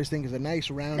 which I always think is a nice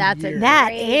round That's year. a That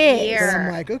great is. year. But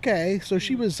I'm like, okay, so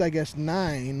she was, I guess,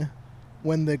 9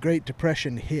 when the Great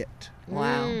Depression hit.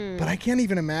 Wow. But I can't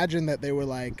even imagine that they were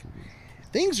like,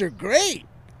 things are great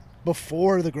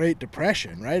before the Great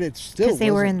Depression, right? It still 'Cause they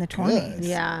were in wasn't the good. 20s.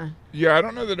 Yeah. Yeah, I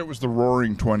don't know that it was the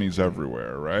Roaring 20s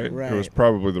everywhere, right? It was Right.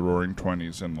 probably the Roaring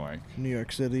 20s in New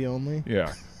York City only.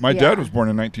 yeah. My Yeah. dad was born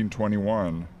in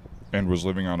 1921 and was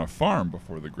living on a farm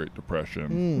before the Great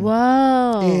Depression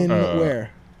Whoa. In Uh,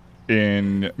 where?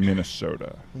 in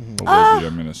Minnesota, Mm-hmm. Olympia,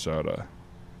 Minnesota.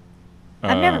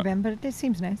 I've Uh, never been, but it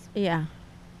seems nice. yeah.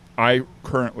 I'm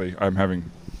having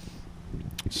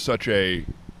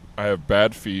I have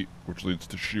bad feet, which leads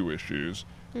to shoe issues,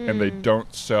 and they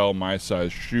don't sell my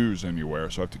size shoes anywhere,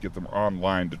 so I have to get them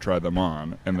online to try them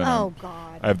on, and then Oh,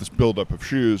 God. I have this buildup of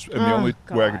shoes, and the Oh, only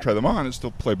way I can God. try them on is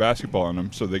still play basketball in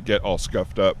them, so they get all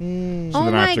scuffed up. So Oh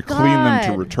then I have my to clean them to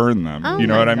God. return them. Oh You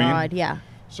know my what I mean? God, yeah.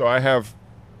 So I have,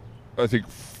 I think,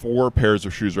 4 pairs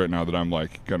of shoes right now that I'm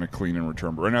like gonna clean and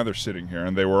return. But right now they're sitting here,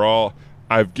 and they were all.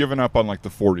 I've given up on like the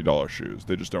 $40 shoes.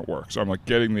 They just don't work. So I'm like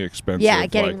getting the expensive. Yeah,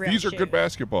 getting like, real these are shoes. good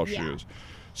basketball Yeah. shoes.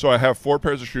 So I have 4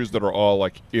 pairs of shoes that are all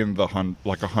like in the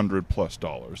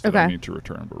 $100+ that I Okay. need to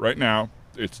return. But right now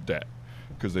it's debt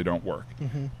because they don't work.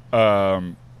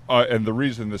 And the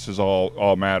reason this is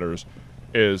all matters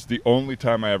is the only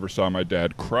time I ever saw my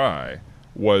dad cry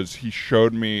was he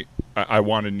showed me. I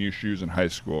wanted new shoes in high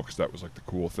school because that was like the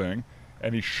cool thing,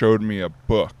 and he showed me a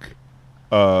book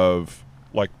of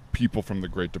like people from the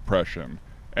Great Depression,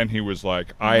 and he was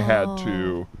like, I had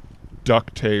to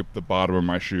duct tape the bottom of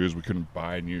my shoes. We couldn't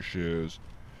buy new shoes.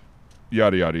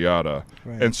 Yada yada yada.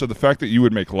 Right. And so the fact that you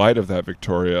would make light of that,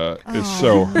 Victoria, is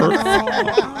so hurtful.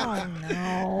 Oh,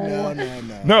 no.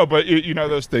 No. No, but you know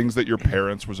those things that your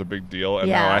parents was a big deal, and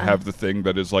now I Yeah. have the thing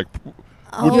that is like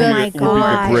Oh would be my would be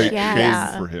gosh, a great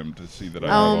yeah. shame for him to see that I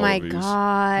have Oh all my of these.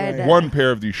 God. Right. One pair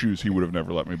of these shoes he would have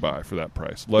never let me buy for that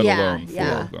price, let Yeah, alone 4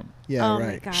 yeah. of them. Yeah, Oh my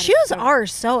right. God. Shoes are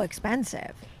so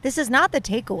expensive. This is not the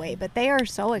takeaway, but they are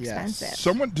so expensive.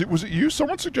 Was it you?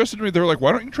 Someone suggested to me, they were like,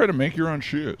 why don't you try to make your own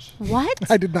shoes? What?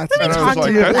 I did not say And I that was to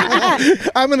like, you. that's-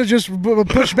 I'm going to just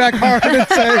push back hard and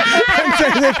say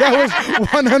that was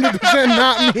 100%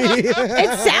 not me.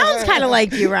 It sounds kind of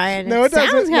like you, Ryan. No, it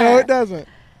sounds doesn't. kinda- No, it doesn't.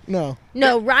 No.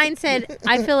 No, Ryan said,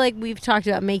 I feel like we've talked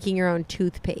about making your own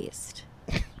toothpaste.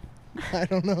 I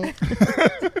don't know.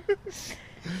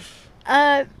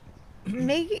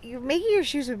 Making your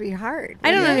shoes would be hard.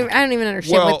 I don't even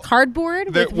understand. Well, With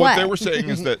cardboard? That- With what? they were saying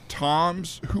is that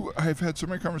Tom's, who I've had so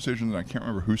many conversations and I can't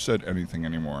remember who said anything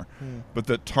anymore, but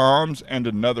that Tom's and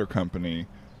another company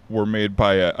were made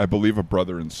by, I believe, a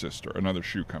brother and sister, another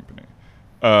shoe company,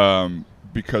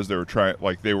 because they were trying,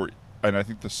 like they were, and I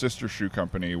think the sister shoe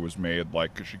company was made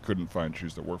like because she couldn't find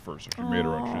shoes that worked for her, so she made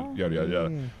her own shoes. Yada yada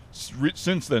yada.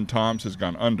 Since then, Tom's has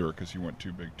gone under because he went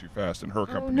too big too fast, and her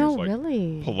company no, is like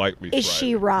really? politely. Is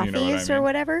she thriving, you know what I Rothy's or mean?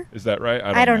 whatever? Is that right?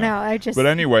 I don't know. I just. But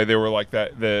anyway, they were like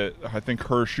that. I think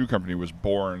her shoe company was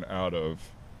born out of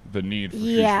the need for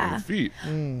Yeah. shoes for her feet.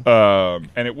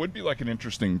 And it would be like an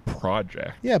interesting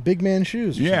project. Yeah, big man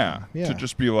shoes. or Yeah, something. Yeah. to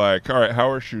just be like, all right, how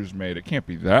are shoes made? It can't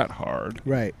be that hard.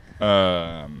 Right.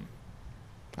 Um,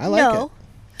 I like no.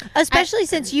 Especially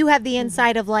since you have the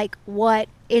insight of like what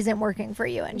isn't working for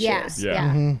you in Yeah. shoes. Yeah.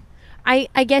 Mm-hmm.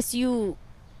 I guess you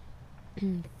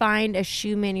find a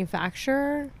shoe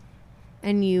manufacturer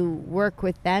and you work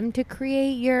with them to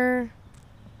create your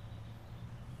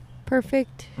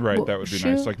perfect. Right, that would be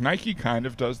shoe. nice. Like Nike kind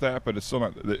of does that, but it's still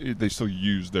not. They still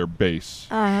use their base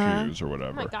shoes or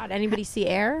whatever. Oh my God! Anybody see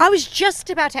Air? I was just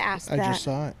about to ask I that. just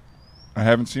saw it. I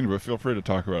haven't seen it, but feel free to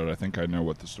talk about it. I think I know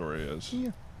what the story is.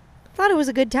 Thought it was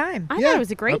a good time. I Yeah. thought it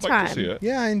was a great I'd time. like to see it.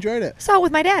 Yeah, I enjoyed it. Saw it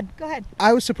with my dad. Go ahead.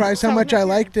 I was surprised how much I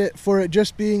liked it for it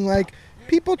just being like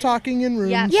people talking in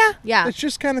rooms. Yes. Yeah. Yeah. It's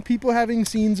just kind of people having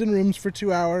scenes in rooms for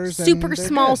 2 hours. and Super they're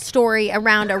small good. story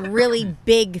around a really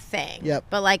big thing. Yep.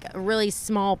 But like a really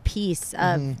small piece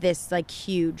of this like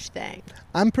huge thing.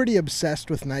 I'm pretty obsessed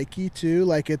with Nike too.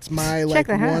 Like it's my like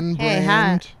the hat. one Hey, brand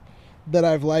hat. that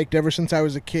I've liked ever since I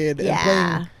was a kid. And Yeah.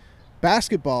 playing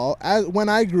basketball, when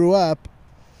I grew up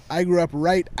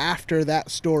right after that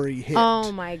story hit.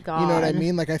 Oh my God. You know what I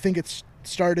mean? Like I think it's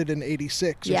started in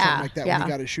 86 or Yeah, something like that when yeah. he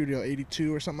got his shoe deal,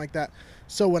 82 or something like that.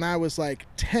 So when I was like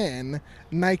 10,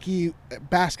 Nike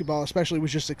basketball especially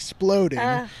was just exploding.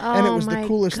 And it Oh was the my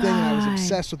coolest thing. And I was God.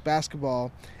 obsessed with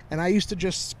basketball. And I used to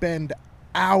just spend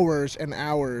hours and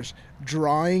hours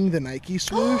drawing the Nike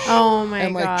swoosh. Oh my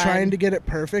and like God. trying to get it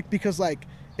perfect because like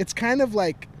it's kind of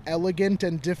like elegant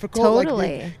and difficult.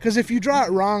 Totally. Because if you draw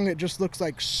it wrong, it just looks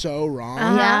like so wrong.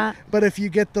 Yeah. But if you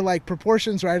get the like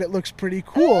proportions right, it looks pretty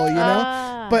cool, you know.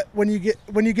 Ah. But when you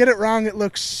get it wrong, it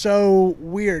looks so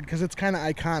weird because it's kind of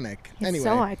iconic. It's Anyway,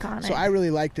 so iconic. So I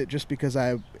really liked it just because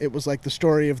it was like the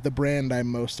story of the brand I'm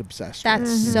most obsessed That's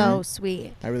with. so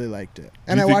sweet. I really liked it,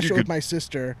 and you I think watched you it with could- my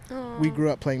sister. We grew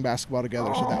up playing basketball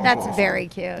together, so that was That's really very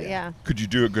fun. cute. Yeah. Could you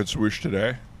do a good swoosh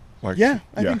today? Like Yeah,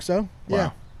 I think so. Wow.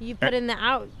 Yeah, You put in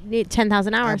the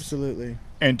 10,000 hours. absolutely.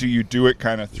 And do you do it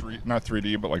kind of not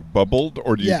 3D, but like bubbled,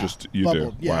 or do you Yeah, just you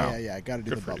bubbled. do? Yeah, Wow. yeah. Got to do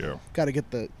Good the for bubble. you. Got to get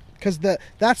because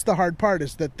that's the hard part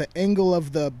is that the angle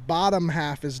of the bottom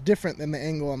half is different than the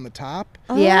angle on the top.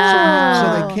 Yeah.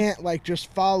 So they can't like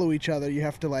just follow each other. You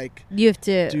have to like You have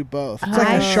to. do both. It's like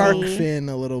I a shark see. fin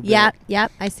a little bit.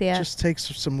 Yep. I see it. Just takes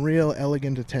some real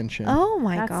elegant attention. Oh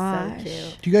my That's gosh. so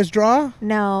cute. Do you guys draw?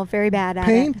 No, very bad at it.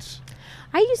 Paint?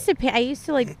 I used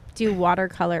to like do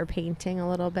watercolor painting a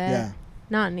little bit. Yeah.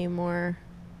 Not anymore.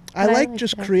 I But I like like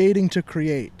just it. creating to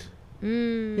create.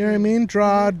 Mm. You know what I mean?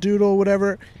 Draw, doodle,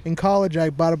 whatever. In college, I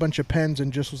bought a bunch of pens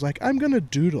and just was like, I'm going to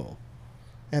doodle.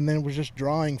 And then was just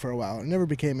drawing for a while. It never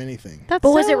became anything. That's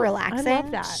But was it I relaxing?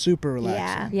 love that. Super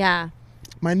relaxing. Yeah.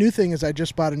 My new thing is I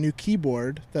just bought a new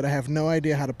keyboard that I have no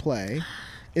idea how to play.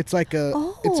 It's like a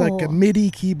Oh.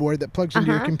 MIDI keyboard that plugs into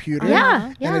your Uh-huh. computer.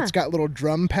 Yeah. Yeah. And it's got little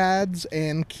drum pads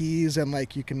and keys and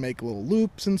like you can make little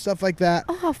loops and stuff like that.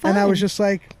 Oh, how fun. And I was just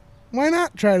like, why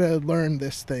not try to learn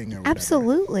this thing or whatever?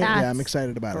 Absolutely. That- Yeah, I'm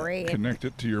excited about it. Great. Connect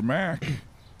it to your Mac.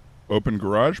 Open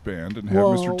GarageBand and have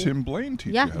Whoa. Mr. Tim Blaine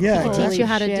teach Yeah. you how to Yeah, play. He'll exactly. teach you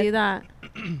how to Holy do that.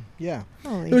 Yeah.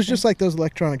 Holy It was shit. just like those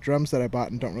electronic drums that I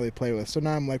bought and don't really play with. So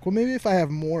now I'm like, well, maybe if I have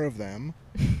more of them,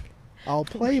 I'll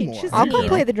play more. just I'll There go you go.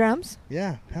 play the drums.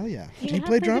 Yeah, hell yeah. You Do you know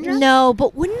play how to play the drums? drums? No,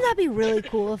 but wouldn't that be really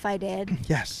cool if I did?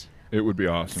 Yes. It would be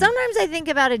awesome. Sometimes I think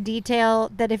about a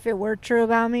detail that if it were true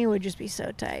about me would just be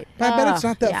so tight. I bet it's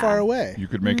not that yeah. far away. you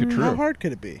could make it true. How hard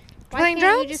could it be? Playing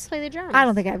can't drums? you just play the drums? I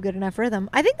don't think I have good enough rhythm.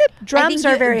 I think that drums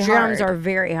are very drums hard. are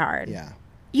very hard. Yeah.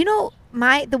 You know,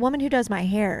 the woman who does my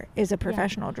hair is a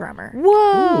professional drummer.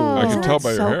 Whoa. I can Isn't tell that by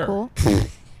your so hair. cool?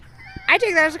 I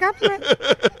take that as a compliment.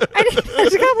 I take that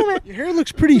as a compliment. Your hair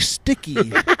looks pretty sticky.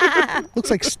 Looks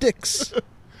like sticks.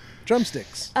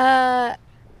 Drumsticks.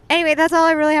 Anyway, that's all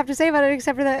I really have to say about it,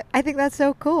 except for that I think that's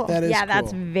so cool. That is Yeah,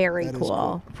 that's cool. very That is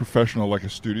cool. Professional, like a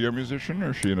studio musician,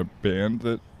 or is she in a band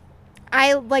that?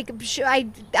 I like.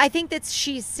 I think that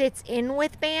she sits in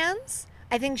with bands.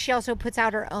 I think she also puts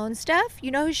out her own stuff.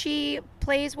 You know who she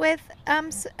plays with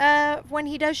when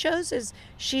he does shows is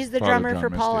she's the Father drummer John for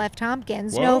Paul Misty. F.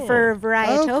 Tompkins. Whoa. No, for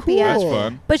Varietopia. cool. That's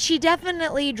fun. But she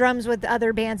definitely drums with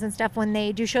other bands and stuff when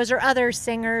they do shows or other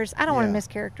singers. I don't want Yeah. to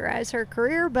mischaracterize her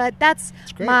career, but that's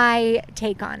great. my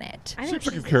take on it. I think Seems like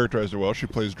she's you've characterized it well. She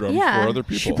plays drums Yeah. for other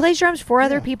people. She plays drums for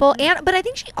other Yeah. people, but I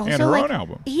think she also and her like own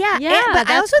album. yeah, Yeah, but I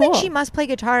that's also think cool. she must play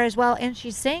guitar as well, and she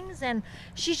sings, and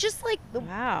she's just like,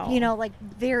 Wow. you know, like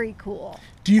very cool.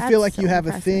 Do you feel That's like you so have a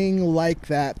impressive. thing like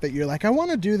that you're like, I want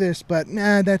to do this, but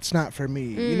nah, that's not for me.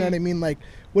 You know what I mean? Like,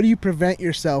 what do you prevent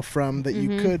yourself from that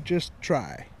you could just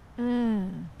try?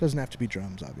 Doesn't have to be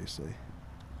drums, obviously.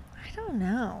 I don't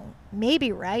know.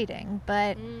 Maybe writing,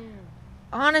 but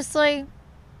honestly,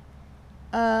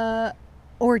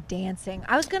 or dancing.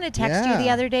 I was gonna text you the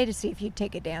Yeah. other day to see if you'd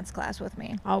take a dance class with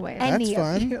me. always. Any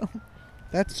fun. of you.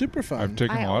 That's super fun. I've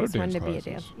taken I a lot of always wanted dance to be a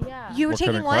classes. dancer. Yeah. You were What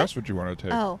taking kind of what? class would you want to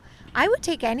take? Oh, I would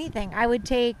take anything. I would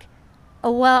take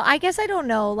Well, I guess I don't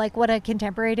know like what a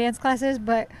contemporary dance class is,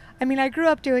 but I mean, I grew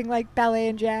up doing like ballet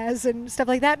and jazz and stuff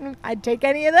like that, and I'd take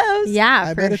any of those. Yeah, I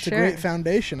for bet it's sure. a great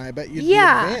foundation. I bet you'd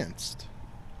Yeah. be advanced.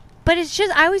 But it's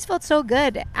just I always felt so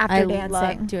good after I dancing.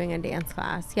 love doing a dance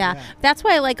class. Yeah. Yeah. That's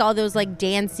why I like all those like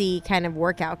dancey kind of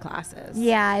workout classes.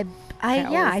 Yeah, I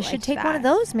always should liked take one of that.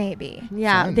 those maybe.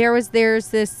 Yeah, Fun. there's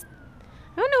this,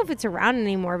 I don't know if it's around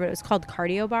anymore, but it was called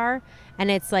Cardio Bar,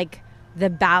 and it's like the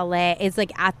ballet. It's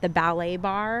like at the ballet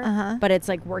bar, Uh-huh. but it's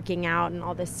like working out and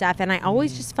all this stuff. And I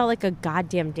always just felt like a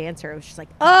goddamn dancer. It was just like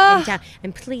Ugh. and down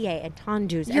and plie and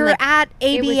tendus. and You're like, at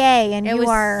it was- ABA and it you was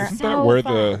are. Isn't so that where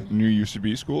the fun. new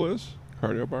UCB school is?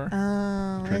 Cardio Bar?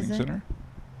 Oh, Training is it? Center?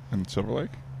 In Silver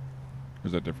Lake? Or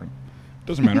is that different?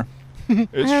 Doesn't matter. It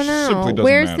I don't know. simply doesn't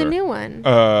Where's matter. the new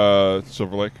one?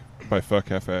 Silver Lake by Pho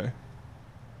Cafe.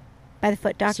 By the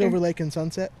Foot Doctor. Silver Lake and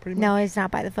Sunset, pretty much. No, it's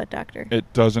not by the Foot Doctor.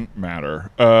 It doesn't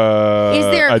matter. Is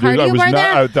there a cardio bar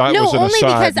there? That No, was an only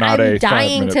aside, because not I'm a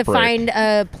dying 5-minute to break. find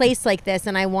a place like this,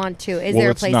 and I want to. Is well, there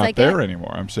a it's place not like there it?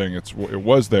 anymore. I'm saying it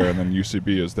was there, and then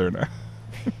UCB is there now.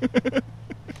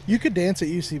 You could dance at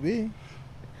UCB.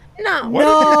 No. Why did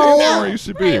you dance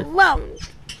more at UCB?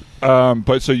 Well,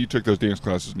 But so you took those dance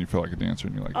classes and you felt like a dancer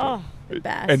and you liked Oh, it. the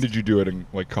best. And did you do it in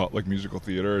like musical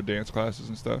theater or dance classes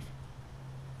and stuff?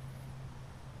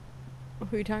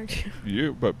 who are you talking to?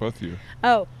 You, but both of you.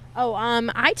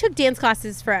 I took dance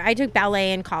classes I took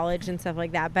ballet in college and stuff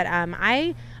like that, but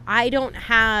I don't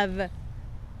have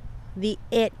the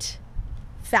it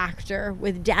factor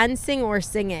with dancing or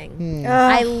singing.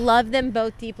 I love them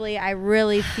both deeply. I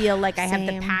really feel like I have the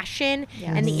Same. passion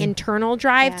Yes. and the internal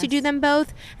drive to do Yes. them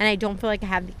both, and I don't feel like I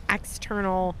have the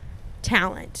external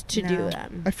talent to do No.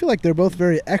 them. I feel like they're both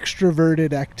very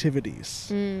extroverted activities.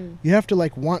 Mm. You have to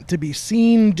like want to be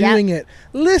seen doing it.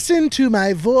 Listen to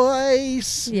my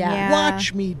voice. Yeah. Yeah.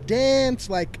 Watch me dance.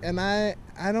 Like, and I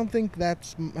don't think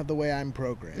that's the way I'm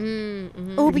programmed.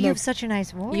 Mm-hmm. Oh, but Even you though- have such a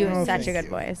nice voice. You have Oh, such a thank good you.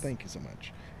 voice. Thank you so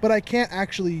much. But I can't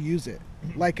actually use it,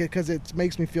 like, because it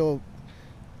makes me feel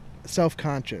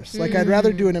self-conscious. Like, I'd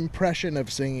rather do an impression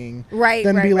of singing Right,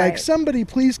 than right, be like, right. somebody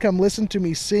please come listen to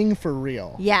me sing for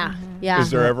real. Yeah, yeah. Is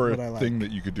there not ever what I a like. thing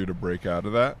that you could do to break out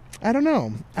of that? I don't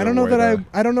know. I there don't a know way that to-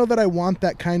 I don't know that I want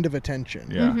that kind of attention.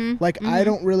 Yeah. Mm-hmm. Like, I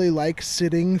don't really like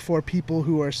sitting for people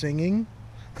who are singing.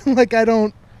 Like, I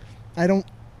don't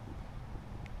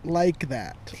like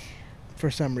that for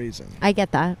some reason. I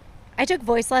get that. I took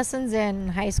voice lessons in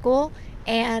high school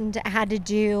and had to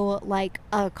do like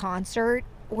a concert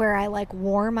where I like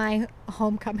wore my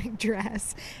homecoming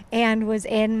dress and was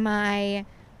in my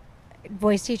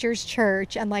voice teacher's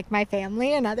church, and like my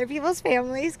family and other people's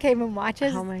families came and watched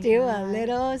us Oh my do a God.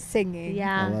 little singing.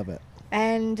 Yeah. I love it.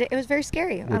 And it was very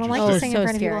scary. I What'd don't you like sing? to sing Oh, in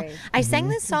so front of scary. people. I sang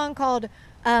this song called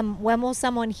When Will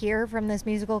Someone Hear from this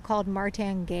musical called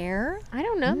Martin Guerre. I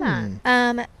don't know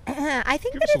that. I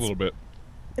think Give that us a it's little bit.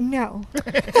 no.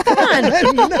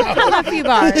 Come on, Come a few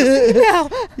bars. No.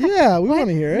 Yeah, we want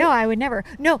to hear it. No, I would never.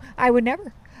 No, I would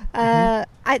never. I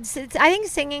think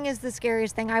singing is the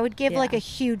scariest thing. I would give like Yeah. a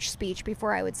huge speech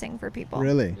before I would sing for people.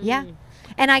 Really? Yeah.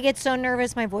 And I get so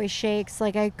nervous, my voice shakes.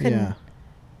 Like I Yeah.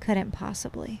 couldn't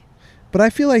possibly. But I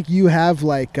feel like you have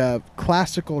like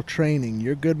classical training.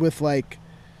 You're good with like,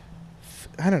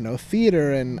 I don't know,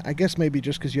 theater, and I guess maybe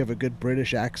just because you have a good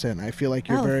British accent, I feel like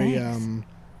you're Oh, very, thanks.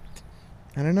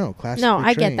 I don't know, classically No,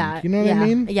 I get trained. that. You know what Yeah. I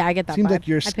mean? Yeah, I get that Seems vibe. like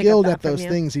you're I pick up skilled that at from those you.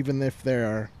 things, even if they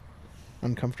are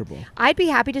uncomfortable. I'd be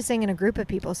happy to sing in a group of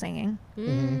people singing.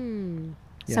 Mm.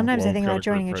 Yeah. Sometimes Well, I think got about a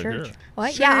joining a group right church. here.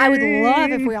 What? Yeah, I would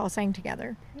love if we all sang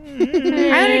together. I want to do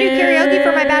karaoke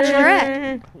for my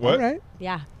bachelorette. What? All right.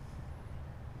 Yeah.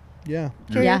 Yeah.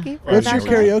 Karaoke. for What's the your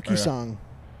Bachelorette. karaoke Oh, yeah. song?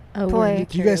 Oh, Boy. we're gonna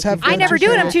Do you guys have karaoke I Don't never you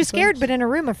do it. say I'm too that scared. songs? But in a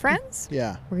room of friends,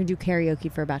 Yeah. We're gonna do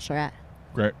karaoke for a bachelorette.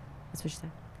 Great. That's what she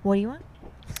said. what do you want?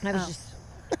 I was Oh.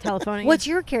 just telephoning. What's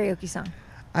your karaoke song?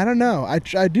 I don't know. I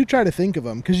do try to think of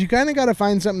them because you kind of got to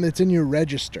find something that's in your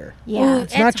register. Yeah.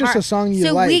 It's not just a song you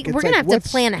so like, we're it's gonna like, have to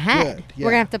what's plan ahead. good? We're Yeah.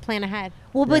 gonna have to plan ahead.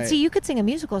 Well, but Right. see, you could sing a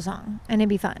musical song and it'd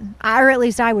be fun. Or at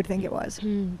least I would think it was.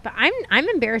 But I'm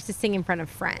embarrassed to sing in front of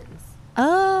friends.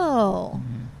 Oh.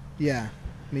 Yeah,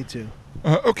 me too.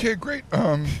 Okay, great.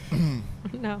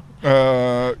 No.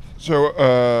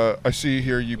 So I see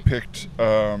here you picked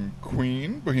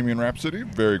Queen, Bohemian Rhapsody.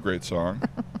 Very great song.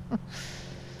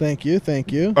 Thank you.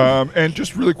 And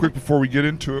just really quick before we get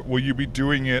into it, will you be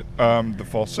doing it the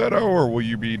falsetto, or will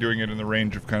you be doing it in the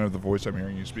range of kind of the voice I'm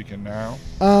hearing you speak in now?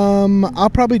 I'll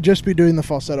probably just be doing the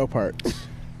falsetto part.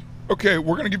 Okay,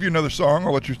 we're going to give you another song.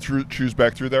 I'll let you choose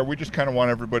back through there. We just kind of want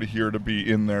everybody here to be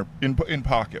in their in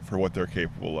pocket for what they're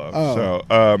capable of. Oh. So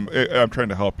I'm trying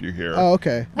to help you here. Oh,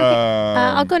 okay.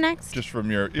 I'll go next. Just from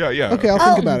your yeah. Okay, I'll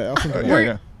think about it. I'll think about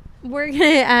it.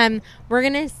 yeah. We're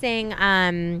gonna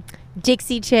sing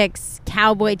Dixie Chicks,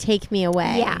 Cowboy Take Me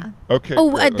Away. Yeah. Okay. Oh,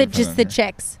 great. Let me just find the that here.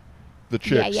 Chicks. The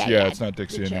Chicks. yeah. It's not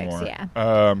Dixie The Chicks, anymore.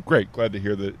 yeah. Great. Glad to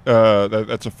hear that.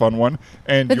 That's a fun one.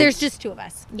 And But you'll- there's just 2 of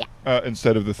us. Yeah.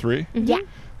 instead of the 3. Yeah.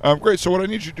 Great. So what I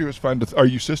need you to do is find. Are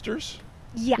you sisters?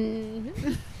 Yeah.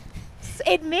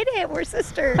 Admit it. We're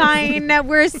sisters. Fine,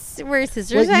 we're sisters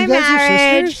Wait, by you guys are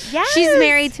marriage. sisters? Yes. She's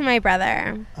married to my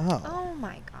brother. Oh. Oh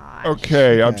my god.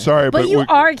 Okay. I'm sorry, But but you we-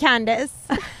 are Candace.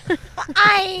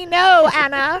 I know,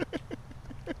 Anna.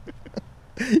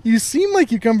 You seem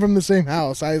like you come from the same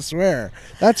house, I swear.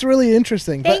 That's really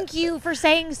interesting. Thank you for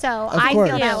saying so. I course.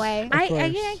 feel that way. Of course.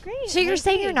 I agree. So you're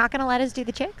saying you're not going to let us do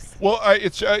the Chicks? Well,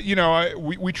 it's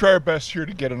we try our best here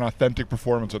to get an authentic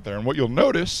performance out there, and what you'll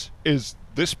notice is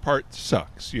this part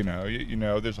sucks. You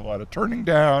know, there's a lot of turning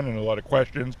down and a lot of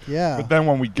questions. Yeah. But then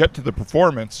when we get to the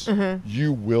performance,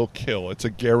 you will kill. It's a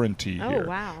guarantee Oh, here.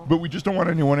 wow. But we just don't want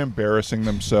anyone embarrassing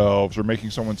themselves or making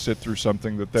someone sit through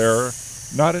something that they're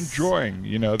not enjoying.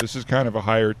 You know, this is kind of a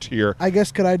higher tier. I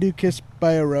guess could I do Kiss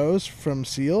by a Rose from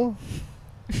Seal?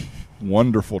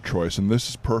 Wonderful choice, and this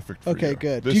is perfect for you. Okay,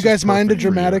 good. This Do you is guys mind a perfect for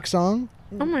you. dramatic song?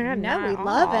 Oh my god, No, not we at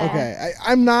love all. it. Okay,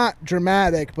 I'm not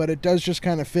dramatic, but it does just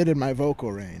kind of fit in my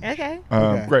vocal range. Okay.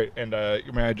 Okay. Great. And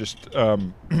may I just,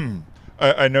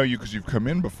 I know you because you've come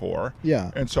in before. Yeah.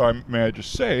 And so may I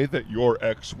just say that your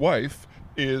ex-wife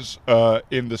is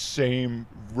in the same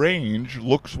range,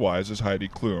 looks-wise, as Heidi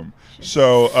Klum.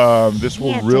 So this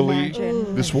will Can't really,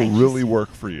 imagine. this will really work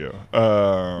for you.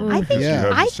 I think Yeah. you have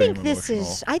the I same think this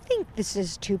emotional- is I think this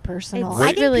is too personal. It's I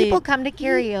think really- people come to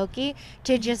karaoke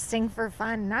to just sing for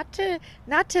fun, not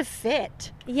to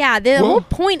fit. Yeah, the Well- whole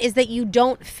point is that you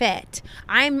don't fit.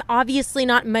 I'm obviously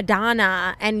not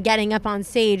Madonna and getting up on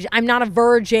stage. I'm not a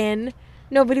virgin.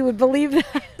 Nobody would believe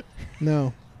that.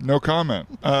 No. No comment.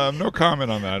 No comment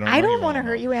on that. I don't want to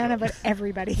hurt you, Anna, but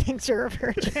everybody thinks you're a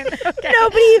virgin. Okay.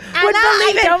 Nobody would Anna,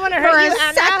 believe I it don't wanna for hurt a you,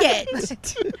 Anna.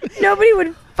 second. Nobody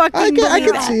would fucking I believe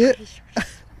can that. see it.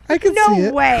 I can No see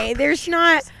it. way. There's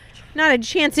not a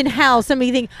chance in hell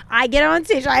somebody think I get on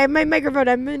stage, I have my microphone,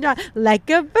 I'm like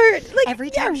a bird. Like, Every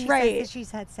time yeah, she right. says that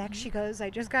she's had sex, she goes, "I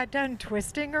just got done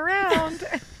twisting around."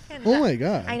 And, Oh my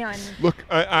God. I know. And Look,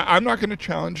 I'm not going to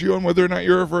challenge you on whether or not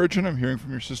you're a virgin. I'm hearing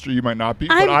from your sister you might not be.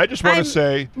 But I'm- I just want to I'm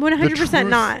say 100% the truth-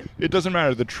 not. It doesn't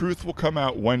matter. The truth will come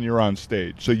out when you're on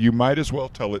stage. So you might as well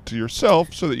tell it to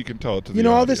yourself so that you can tell it to the You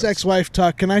know, all this audience. ex-wife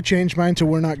talk, can I change mine to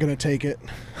we're not going to take it?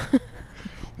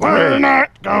 We're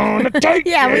not going to take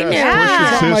Yeah, we it. knew. Yes, Yeah. Twisted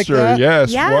Something like Sister. that.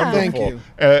 Yes, Yeah. wonderful. Thank you.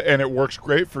 And it works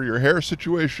great for your hair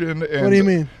situation. And, What do you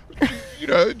mean? You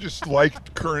know, just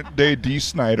like current day D.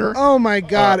 Snyder. Oh my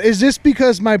God. Is this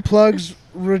because my plugs,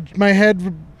 my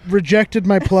head rejected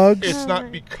my plugs? It's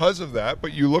not because of that,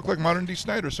 but you look like modern D.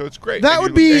 Snyder, so it's great. That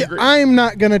And would you look be, angry. I'm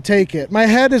not going to take it. My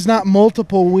head is not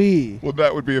multiple we. Well,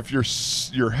 that would be if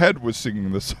your head was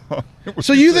singing the song. It would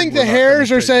So be you saying, think "We're the not gonna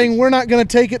hairs are take saying this." we're not going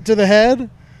to take it to the head?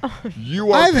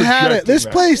 You are I've had it. projecting This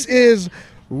that. place is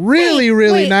really,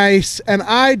 really wait. nice, and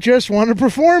I just want to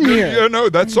perform Yeah, here. no,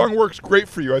 that song works great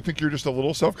for you. I think you're just a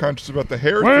little self-conscious about the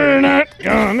hair. We're thing. not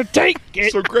gonna take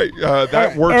it. So great. That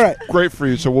right, works all right. great for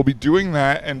you. So we'll be doing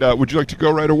that. And would you like to go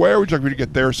right away, or would you like me to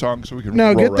get their song so we can No,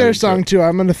 roll get right their into song it? too.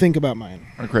 I'm going to think about mine.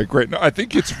 Okay, great. No, I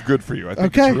think it's good for you. I think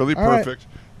Okay, it's really all right. perfect.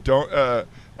 Don't.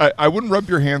 I wouldn't rub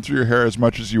your hand through your hair as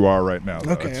much as you are right now.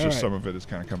 Though. Okay, It's all just right. some of it is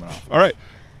kind of coming off. All right.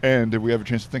 And did we have a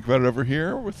chance to think about it over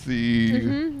here with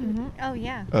the oh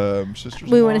yeah. sisters?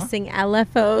 We want to sing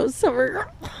LFOs. So we're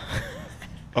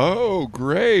Oh,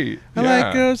 great! I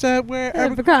like girls that wear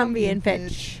Abercrombie and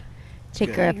Fitch.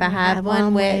 Take her if I had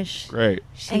one wish. Great.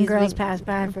 And girls been pass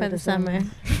by for the summer.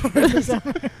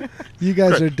 You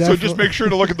guys are Great. definitely. So just make sure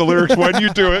to look at the lyrics when you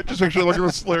do it. Just make sure to look at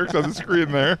the lyrics on the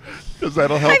screen there, because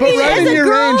that'll help. But right as in a your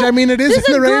girl- range. I mean, it is does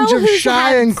in a the range girl of who's shy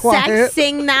had and quiet. Sex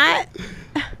sing that?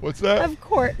 What's that? Of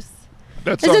course.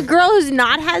 That There's a song, girl who's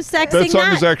not had sex that sing song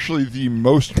that. is actually the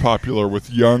most popular with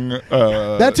young.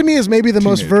 That to me is maybe the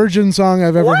most teenager. virgin song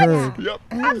I've ever What? heard. Yep.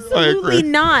 Absolutely I agree.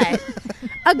 not.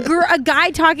 A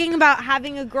guy talking about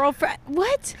having a girlfriend.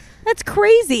 What? That's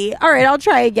crazy. All right, I'll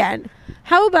try again.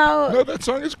 How about? No, that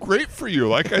song is great for you.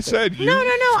 Like I said, you. No.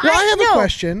 Well, I have a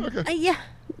question. Yeah.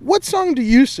 What song do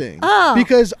you sing? Oh.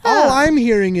 Because all I'm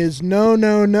hearing is no,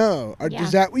 no, no. Yeah.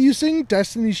 Is that what you sing?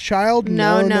 Destiny's Child?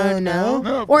 No. No, of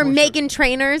Or course Megan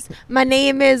Trainors. My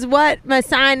name is what? My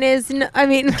sign is no. I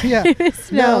mean, Yeah.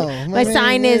 no. No, My my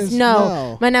sign name is is no.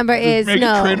 no. My number is Did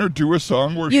Megan no. Trainor do a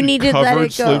song where You she need to let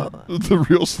covered it go. the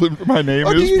real Slim? My name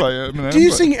Oh, is by Eminem. do you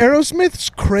but- sing Aerosmith's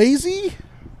Crazy?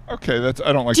 Okay, I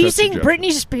don't like. Do you that sing suggestion.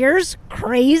 Britney Spears?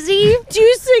 Crazy? Do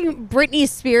you sing Britney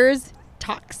Spears?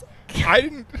 Toxic. I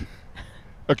didn't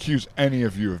accuse any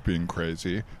of you of being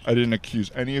crazy. I didn't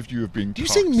accuse any of you of being. Do you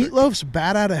toxic. sing Meatloaf's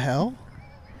Bat Out of Hell?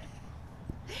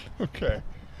 Okay.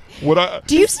 What I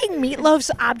Do you sing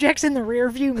Meatloaf's Objects in the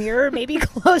Rearview Mirror? Maybe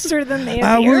closer than they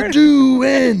I appear. would do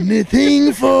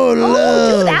anything for love.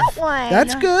 Oh, do that one.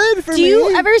 That's good for Do me.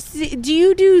 you ever do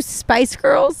you do Spice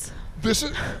Girls? this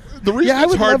is the reason Yeah, I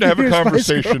it's would hard love to to have a hear Spice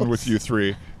conversation Girls. with you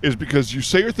three is because you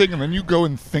say your thing and then you go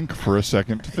and think for a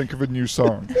second to think of a new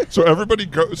song. So everybody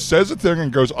says a thing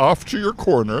and goes off to your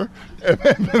corner, and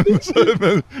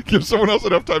then gives someone else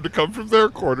enough time to come from their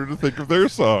corner to think of their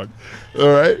song. All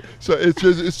right, so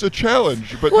it's a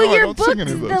challenge. But Well, no, I your don't book, sing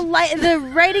any of those the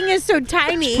writing is so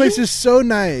tiny. This place is so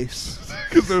nice.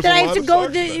 'cause there's that a I have lot to of go.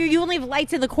 songs there. You only have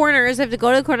lights in the corners. I have to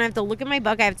go to the corner. I have to look at my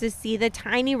book. I have to see the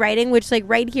tiny writing, which like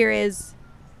right here is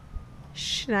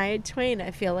Shania Twain.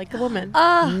 I feel like a woman.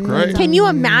 Great. Can you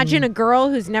imagine a girl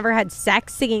who's never had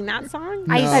sex singing that song?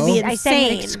 No. That'd be I sang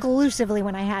it insane. exclusively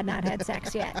when I had not had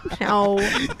sex yet. No.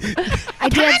 I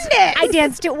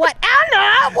danced to what?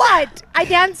 Anna, what? I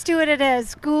danced to it at a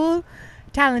school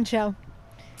talent show.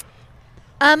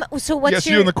 So what's Yes,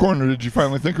 your? you in the corner. Did you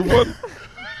finally think of one?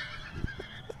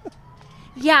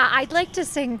 Yeah, I'd like to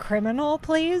sing "Criminal,"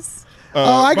 please.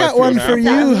 I by got one Fiona for Apple.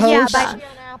 you, Yeah, host. by Fiona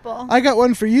Apple. I got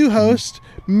one for you, host.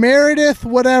 Meredith,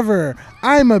 whatever.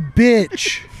 I'm a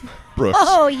bitch. Brooks.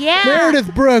 Oh yeah.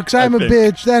 Meredith Brooks, I'm a think.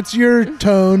 bitch. That's your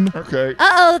tone. Okay.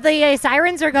 The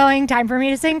sirens are going. Time for me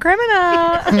to sing "Criminal."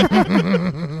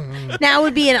 Now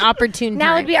would be an opportune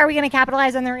Now time. would be. Are we going to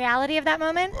capitalize on the reality of that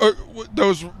moment?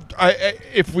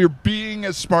 If we're being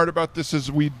as smart about this as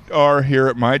we are here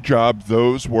at my job,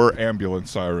 those were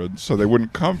ambulance sirens, so they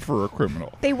wouldn't come for a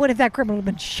criminal. They would if that criminal had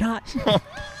been shot.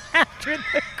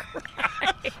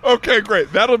 Okay,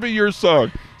 great. That'll be your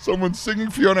song. Someone singing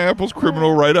Fiona Apple's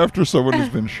 "Criminal" right after someone has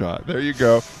been shot. There you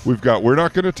go. We're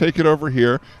not going to take it over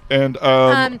here. And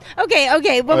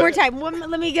Okay. One more time.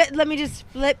 Let me just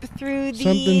flip through these.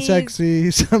 Something sexy.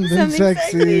 Something Something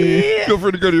sexy. feel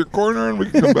free to go to your corner, and we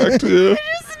can come back to you. No.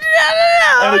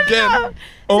 And again,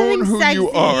 own Something who you sexy.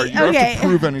 are. You don't have Okay. to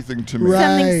prove anything to me. Right.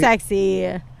 Something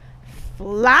sexy.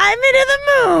 Fly me to the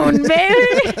moon,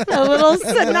 baby. A little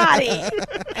snotty.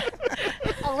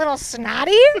 A little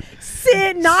snotty.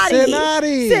 Sinati.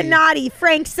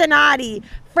 Frank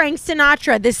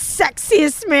Sinatra, the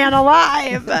sexiest man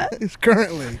alive. It's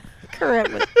currently.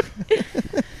 Currently.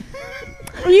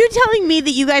 Are you telling me that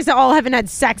you guys all haven't had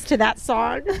sex to that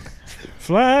song?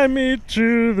 Fly me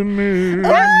to the moon.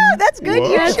 Oh, that's good. Whoa.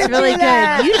 You That's should really do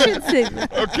that. good. You should sing.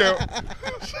 Okay.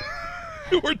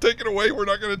 We're taking away. We're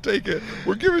not going to take it.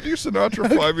 We're giving you Sinatra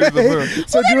 "Fly Me to the Moon."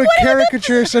 So do a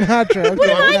caricature Sinatra. What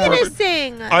am I Okay, going no. to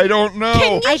sing? I don't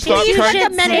know. Can you Stop please trying to-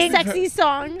 recommend a sing. sexy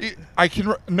song? I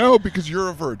can no because you're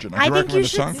a virgin. I can think you recommend a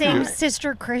should song for sing you.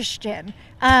 "Sister Christian."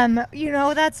 You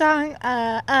know that song?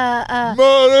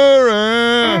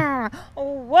 Motoring.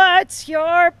 What's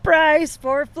your price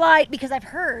for flight? Because I've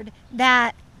heard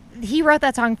that he wrote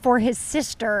that song for his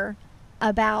sister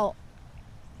about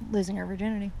losing her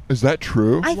virginity. Is that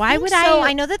true? Why think would so. I-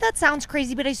 I know that sounds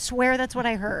crazy, but I swear that's what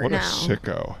I heard. What No. a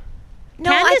sicko. No,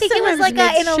 Candace I think it was sometimes like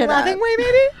makes in a shit loving up. way,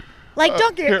 maybe. Like,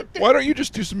 don't Here, get. why don't you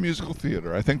just do some musical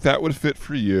theater? I think that would fit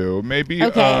for you. Maybe.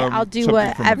 Okay, I'll do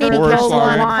something from whatever the chorus Lola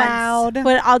line. wants. Cloud.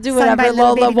 But I'll do Sung by whatever Little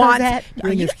Lola Baby wants. Cosette.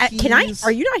 Ring of Can I? Keys.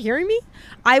 Are you not hearing me?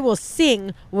 I will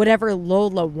sing whatever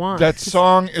Lola wants. That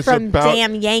song is from about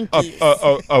Damn Yankees.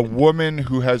 a woman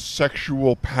who has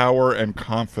sexual power and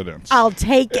confidence. I'll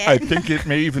take it. I think it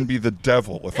may even be the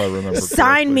devil, if I remember.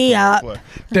 Sign correctly me from the up. play.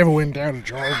 Devil went down to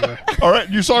Georgia. All right,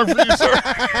 new song for you,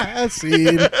 sir.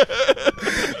 Scene.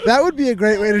 That would be a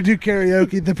great way to do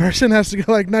karaoke. The person has to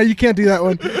go like, no, you can't do that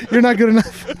one. You're not good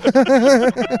enough.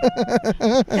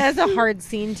 That's a hard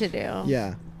scene to do.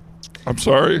 Yeah. I'm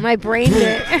sorry. My brain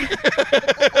did.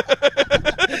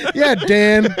 Yeah,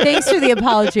 Dan. Thanks for the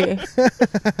apology.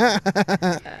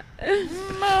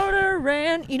 Motor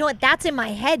ran. You know what? That's in my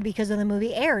head because of the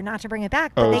movie Air. Not to bring it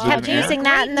back, but Oh, they is it kept in Air? using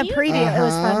that in the Great preview. It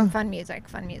was Uh-huh. fun music.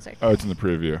 Fun music. Oh, it's in the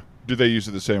preview. Do they use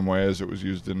it the same way as it was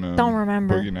used in Don't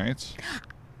remember. Boogie Nights?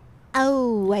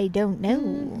 Oh, I don't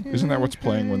know. Isn't that what's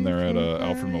playing when they're at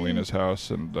Alfred Molina's house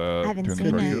and haven't doing the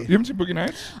seen cardio? it. You haven't seen Boogie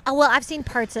Nights? Oh, well, I've seen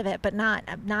parts of it, but not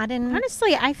in.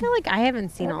 Honestly, I feel like I haven't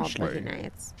seen all of Honestly. Boogie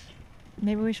Nights.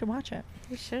 Maybe we should watch it.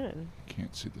 We should.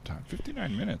 Can't see the time.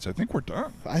 59 minutes. I think we're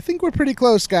done. I think we're pretty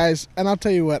close, guys. And I'll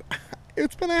tell you what,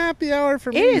 it's been a happy hour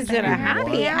for me. It is a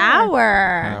happy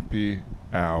hour. Happy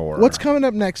hour. What's coming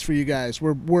up next for you guys?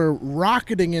 We're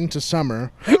rocketing into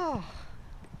summer.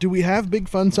 Do we have big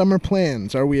fun summer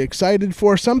plans? Are we excited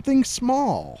for something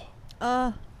small?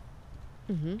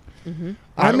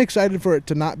 I'm excited for it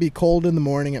to not be cold in the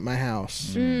morning at my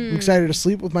house. I'm excited to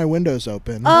sleep with my windows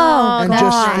open Oh, and gosh.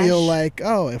 just feel like,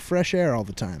 fresh air all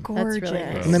the time. Gorgeous. really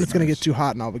nice. And then it's going to Nice. get too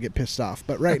hot and I'll get pissed off.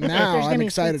 But right now, There's gonna I'm be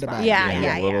excited sweet about spots. it. Yeah,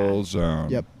 Yeah, yeah, little zone.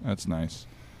 Yep. That's nice.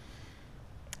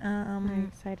 I'm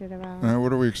excited about.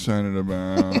 What are we excited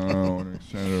about? What are we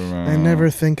excited about? I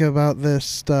never think about this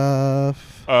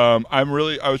stuff. I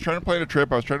was trying to plan a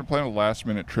trip. I was trying to plan a last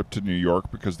minute trip to New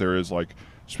York because there is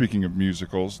speaking of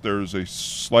musicals, there's a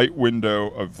slight window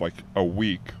of a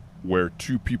week where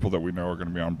two people that we know are going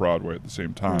to be on Broadway at the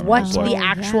same time. And What it's the like,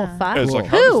 actual yeah. fuck? it's like,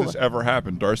 how Who? does this ever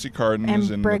happen? Darcy Carden And is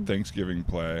in Brig- the Thanksgiving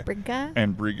play. Brigga?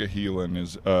 And Briga Heelan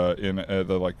is in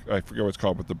the I forget what it's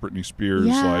called, but the Britney Spears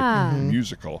Yeah.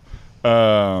 musical.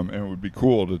 And it would be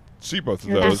cool to see both of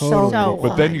That's those. so So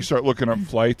But then fun. you start looking up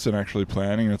flights and actually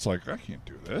planning, and it's like, I can't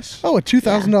do this. Oh, a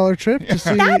 $2,000 trip to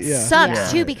see? That yeah. sucks Yeah.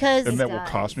 too because And that will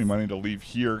cost me money to leave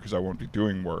here because I won't be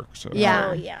doing work. So Yeah.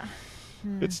 Oh yeah.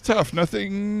 it's tough.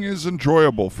 Nothing is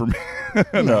enjoyable for me.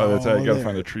 no, that's how you got to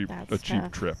find a cheap That's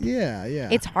tough. trip. Yeah, yeah.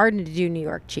 It's hard to do New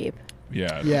York cheap.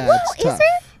 Yeah. yeah, Well, it's is tough.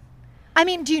 it? I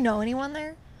mean, do you know anyone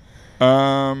there?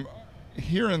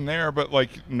 Here and there, but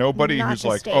nobody Not who's to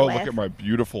like, stay oh, with. look at my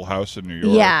beautiful house in New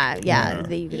York. Yeah. Yeah.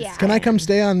 that you can Yeah. stay Can I in. come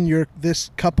stay on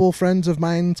this couple friends of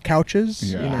mine's couches?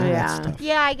 Yeah. You know, that Yeah. stuff.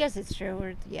 Yeah, I guess it's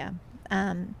true. Yeah.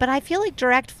 But I feel like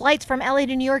direct flights from LA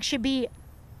to New York should be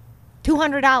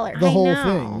 $200. The I whole know.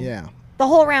 thing, yeah. The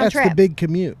whole round That's trip. the big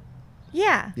commute.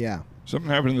 Yeah. Yeah. Something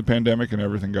happened in the pandemic and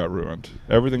everything got ruined.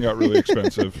 Everything got really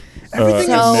expensive. Everything is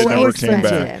and so it never came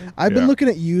expensive. back. I've been Yeah. looking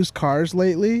at used cars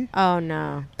lately, Oh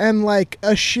no. and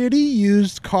a shitty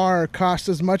used car cost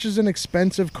as much as an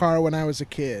expensive car when I was a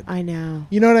kid. I know.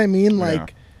 You know what I mean? Yeah.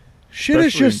 Shit is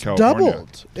Especially in just California.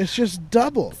 doubled. It's just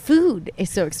doubled. Food is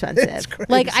so expensive. It's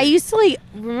Like I crazy. used to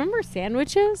remember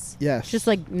sandwiches? Yes. Just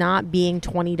not being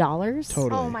 $20.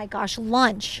 Totally. Oh my gosh,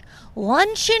 lunch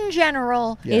in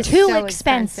general Yes. is too So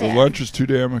expensive. expensive. Lunch is too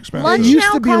damn expensive. Lunch used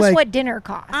now to be costs like- what dinner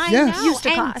costs. I Yes. know. Used to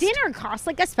and cost. dinner costs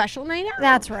like a special night out.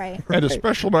 That's right. And a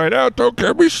special night out, don't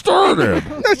get me started.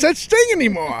 No such thing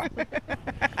anymore.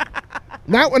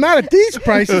 not at these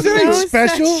prices. It ain't No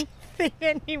special. such thing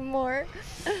anymore.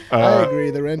 I agree.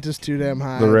 The rent is too damn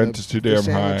high. the rent is too the damn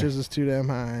high. sandwiches is too damn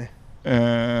high.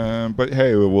 But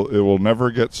hey, it will never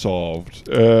get solved.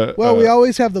 Well, we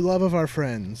always have the love of our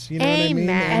friends. You know what I mean?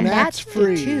 Amen. And that's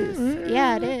free. the truth.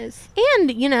 Yeah, it is.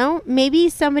 And, maybe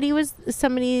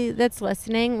somebody that's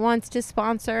listening wants to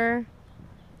sponsor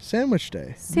Sandwich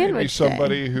Day. Sandwich maybe Day.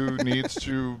 somebody who needs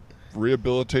to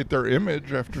rehabilitate their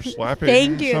image after slapping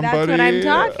Thank you, that's somebody what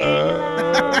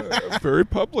I'm talking very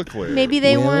publicly. Maybe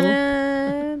they Will? want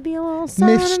to be a little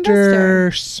silent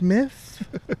investor. Mr. Smith?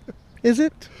 Is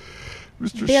it?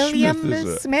 Mr. Billiam Smith is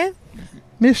it. Smith.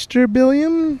 Mr.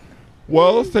 Billiam?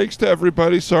 Well, thanks to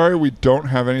everybody. Sorry, we don't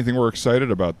have anything we're excited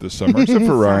about this summer, except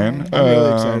for Ryan. I'm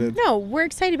really excited. No, we're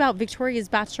excited about Victoria's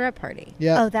bachorette party.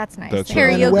 Yeah. Oh, that's nice. That's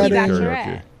Thank you. Karaoke wedding.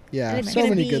 bachelorette. Yeah. and it's So gonna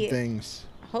many be- good things.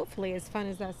 Hopefully as fun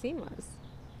as that scene was.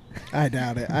 I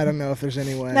doubt it. I don't know if there's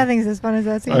any way. Nothing's as fun as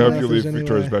that I scene. hope if you there's leave any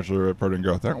Victoria's way. Bachelorette party and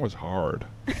go, that was hard.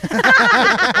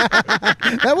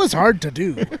 That was hard to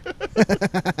do.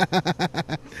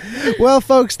 Well,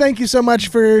 folks, thank you so much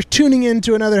for tuning in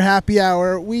to another happy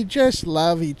hour. We just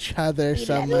love each other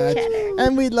so love much. each other.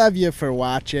 And we love you for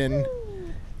watching.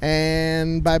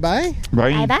 And bye-bye.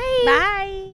 Bye. Bye-bye. Bye.